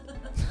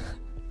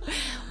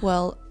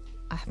 Well,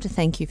 I have to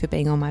thank you for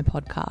being on my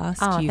podcast.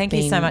 Thank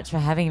you so much for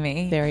having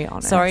me. Very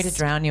honest. Sorry to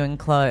drown you in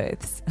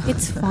clothes.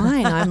 It's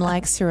fine. I'm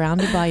like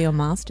surrounded by your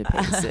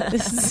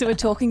masterpieces. So we're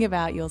talking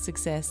about your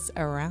success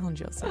around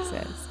your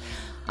success.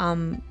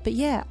 But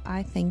yeah,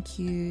 I thank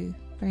you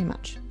very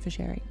much for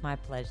sharing. My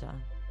pleasure.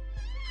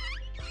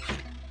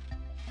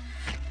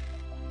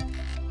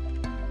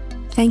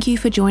 Thank you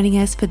for joining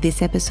us for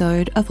this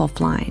episode of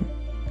Offline.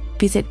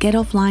 Visit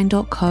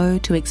getoffline.co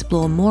to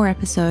explore more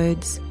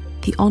episodes,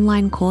 the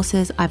online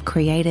courses I've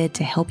created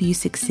to help you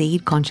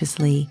succeed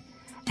consciously,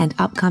 and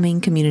upcoming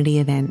community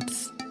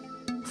events.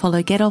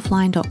 Follow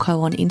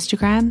getoffline.co on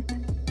Instagram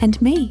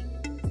and me.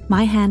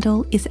 My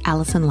handle is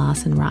Alison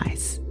Larson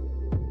Rice.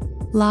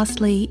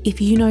 Lastly, if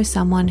you know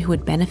someone who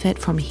would benefit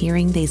from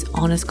hearing these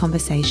honest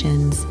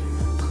conversations,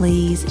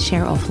 please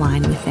share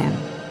Offline with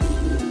them.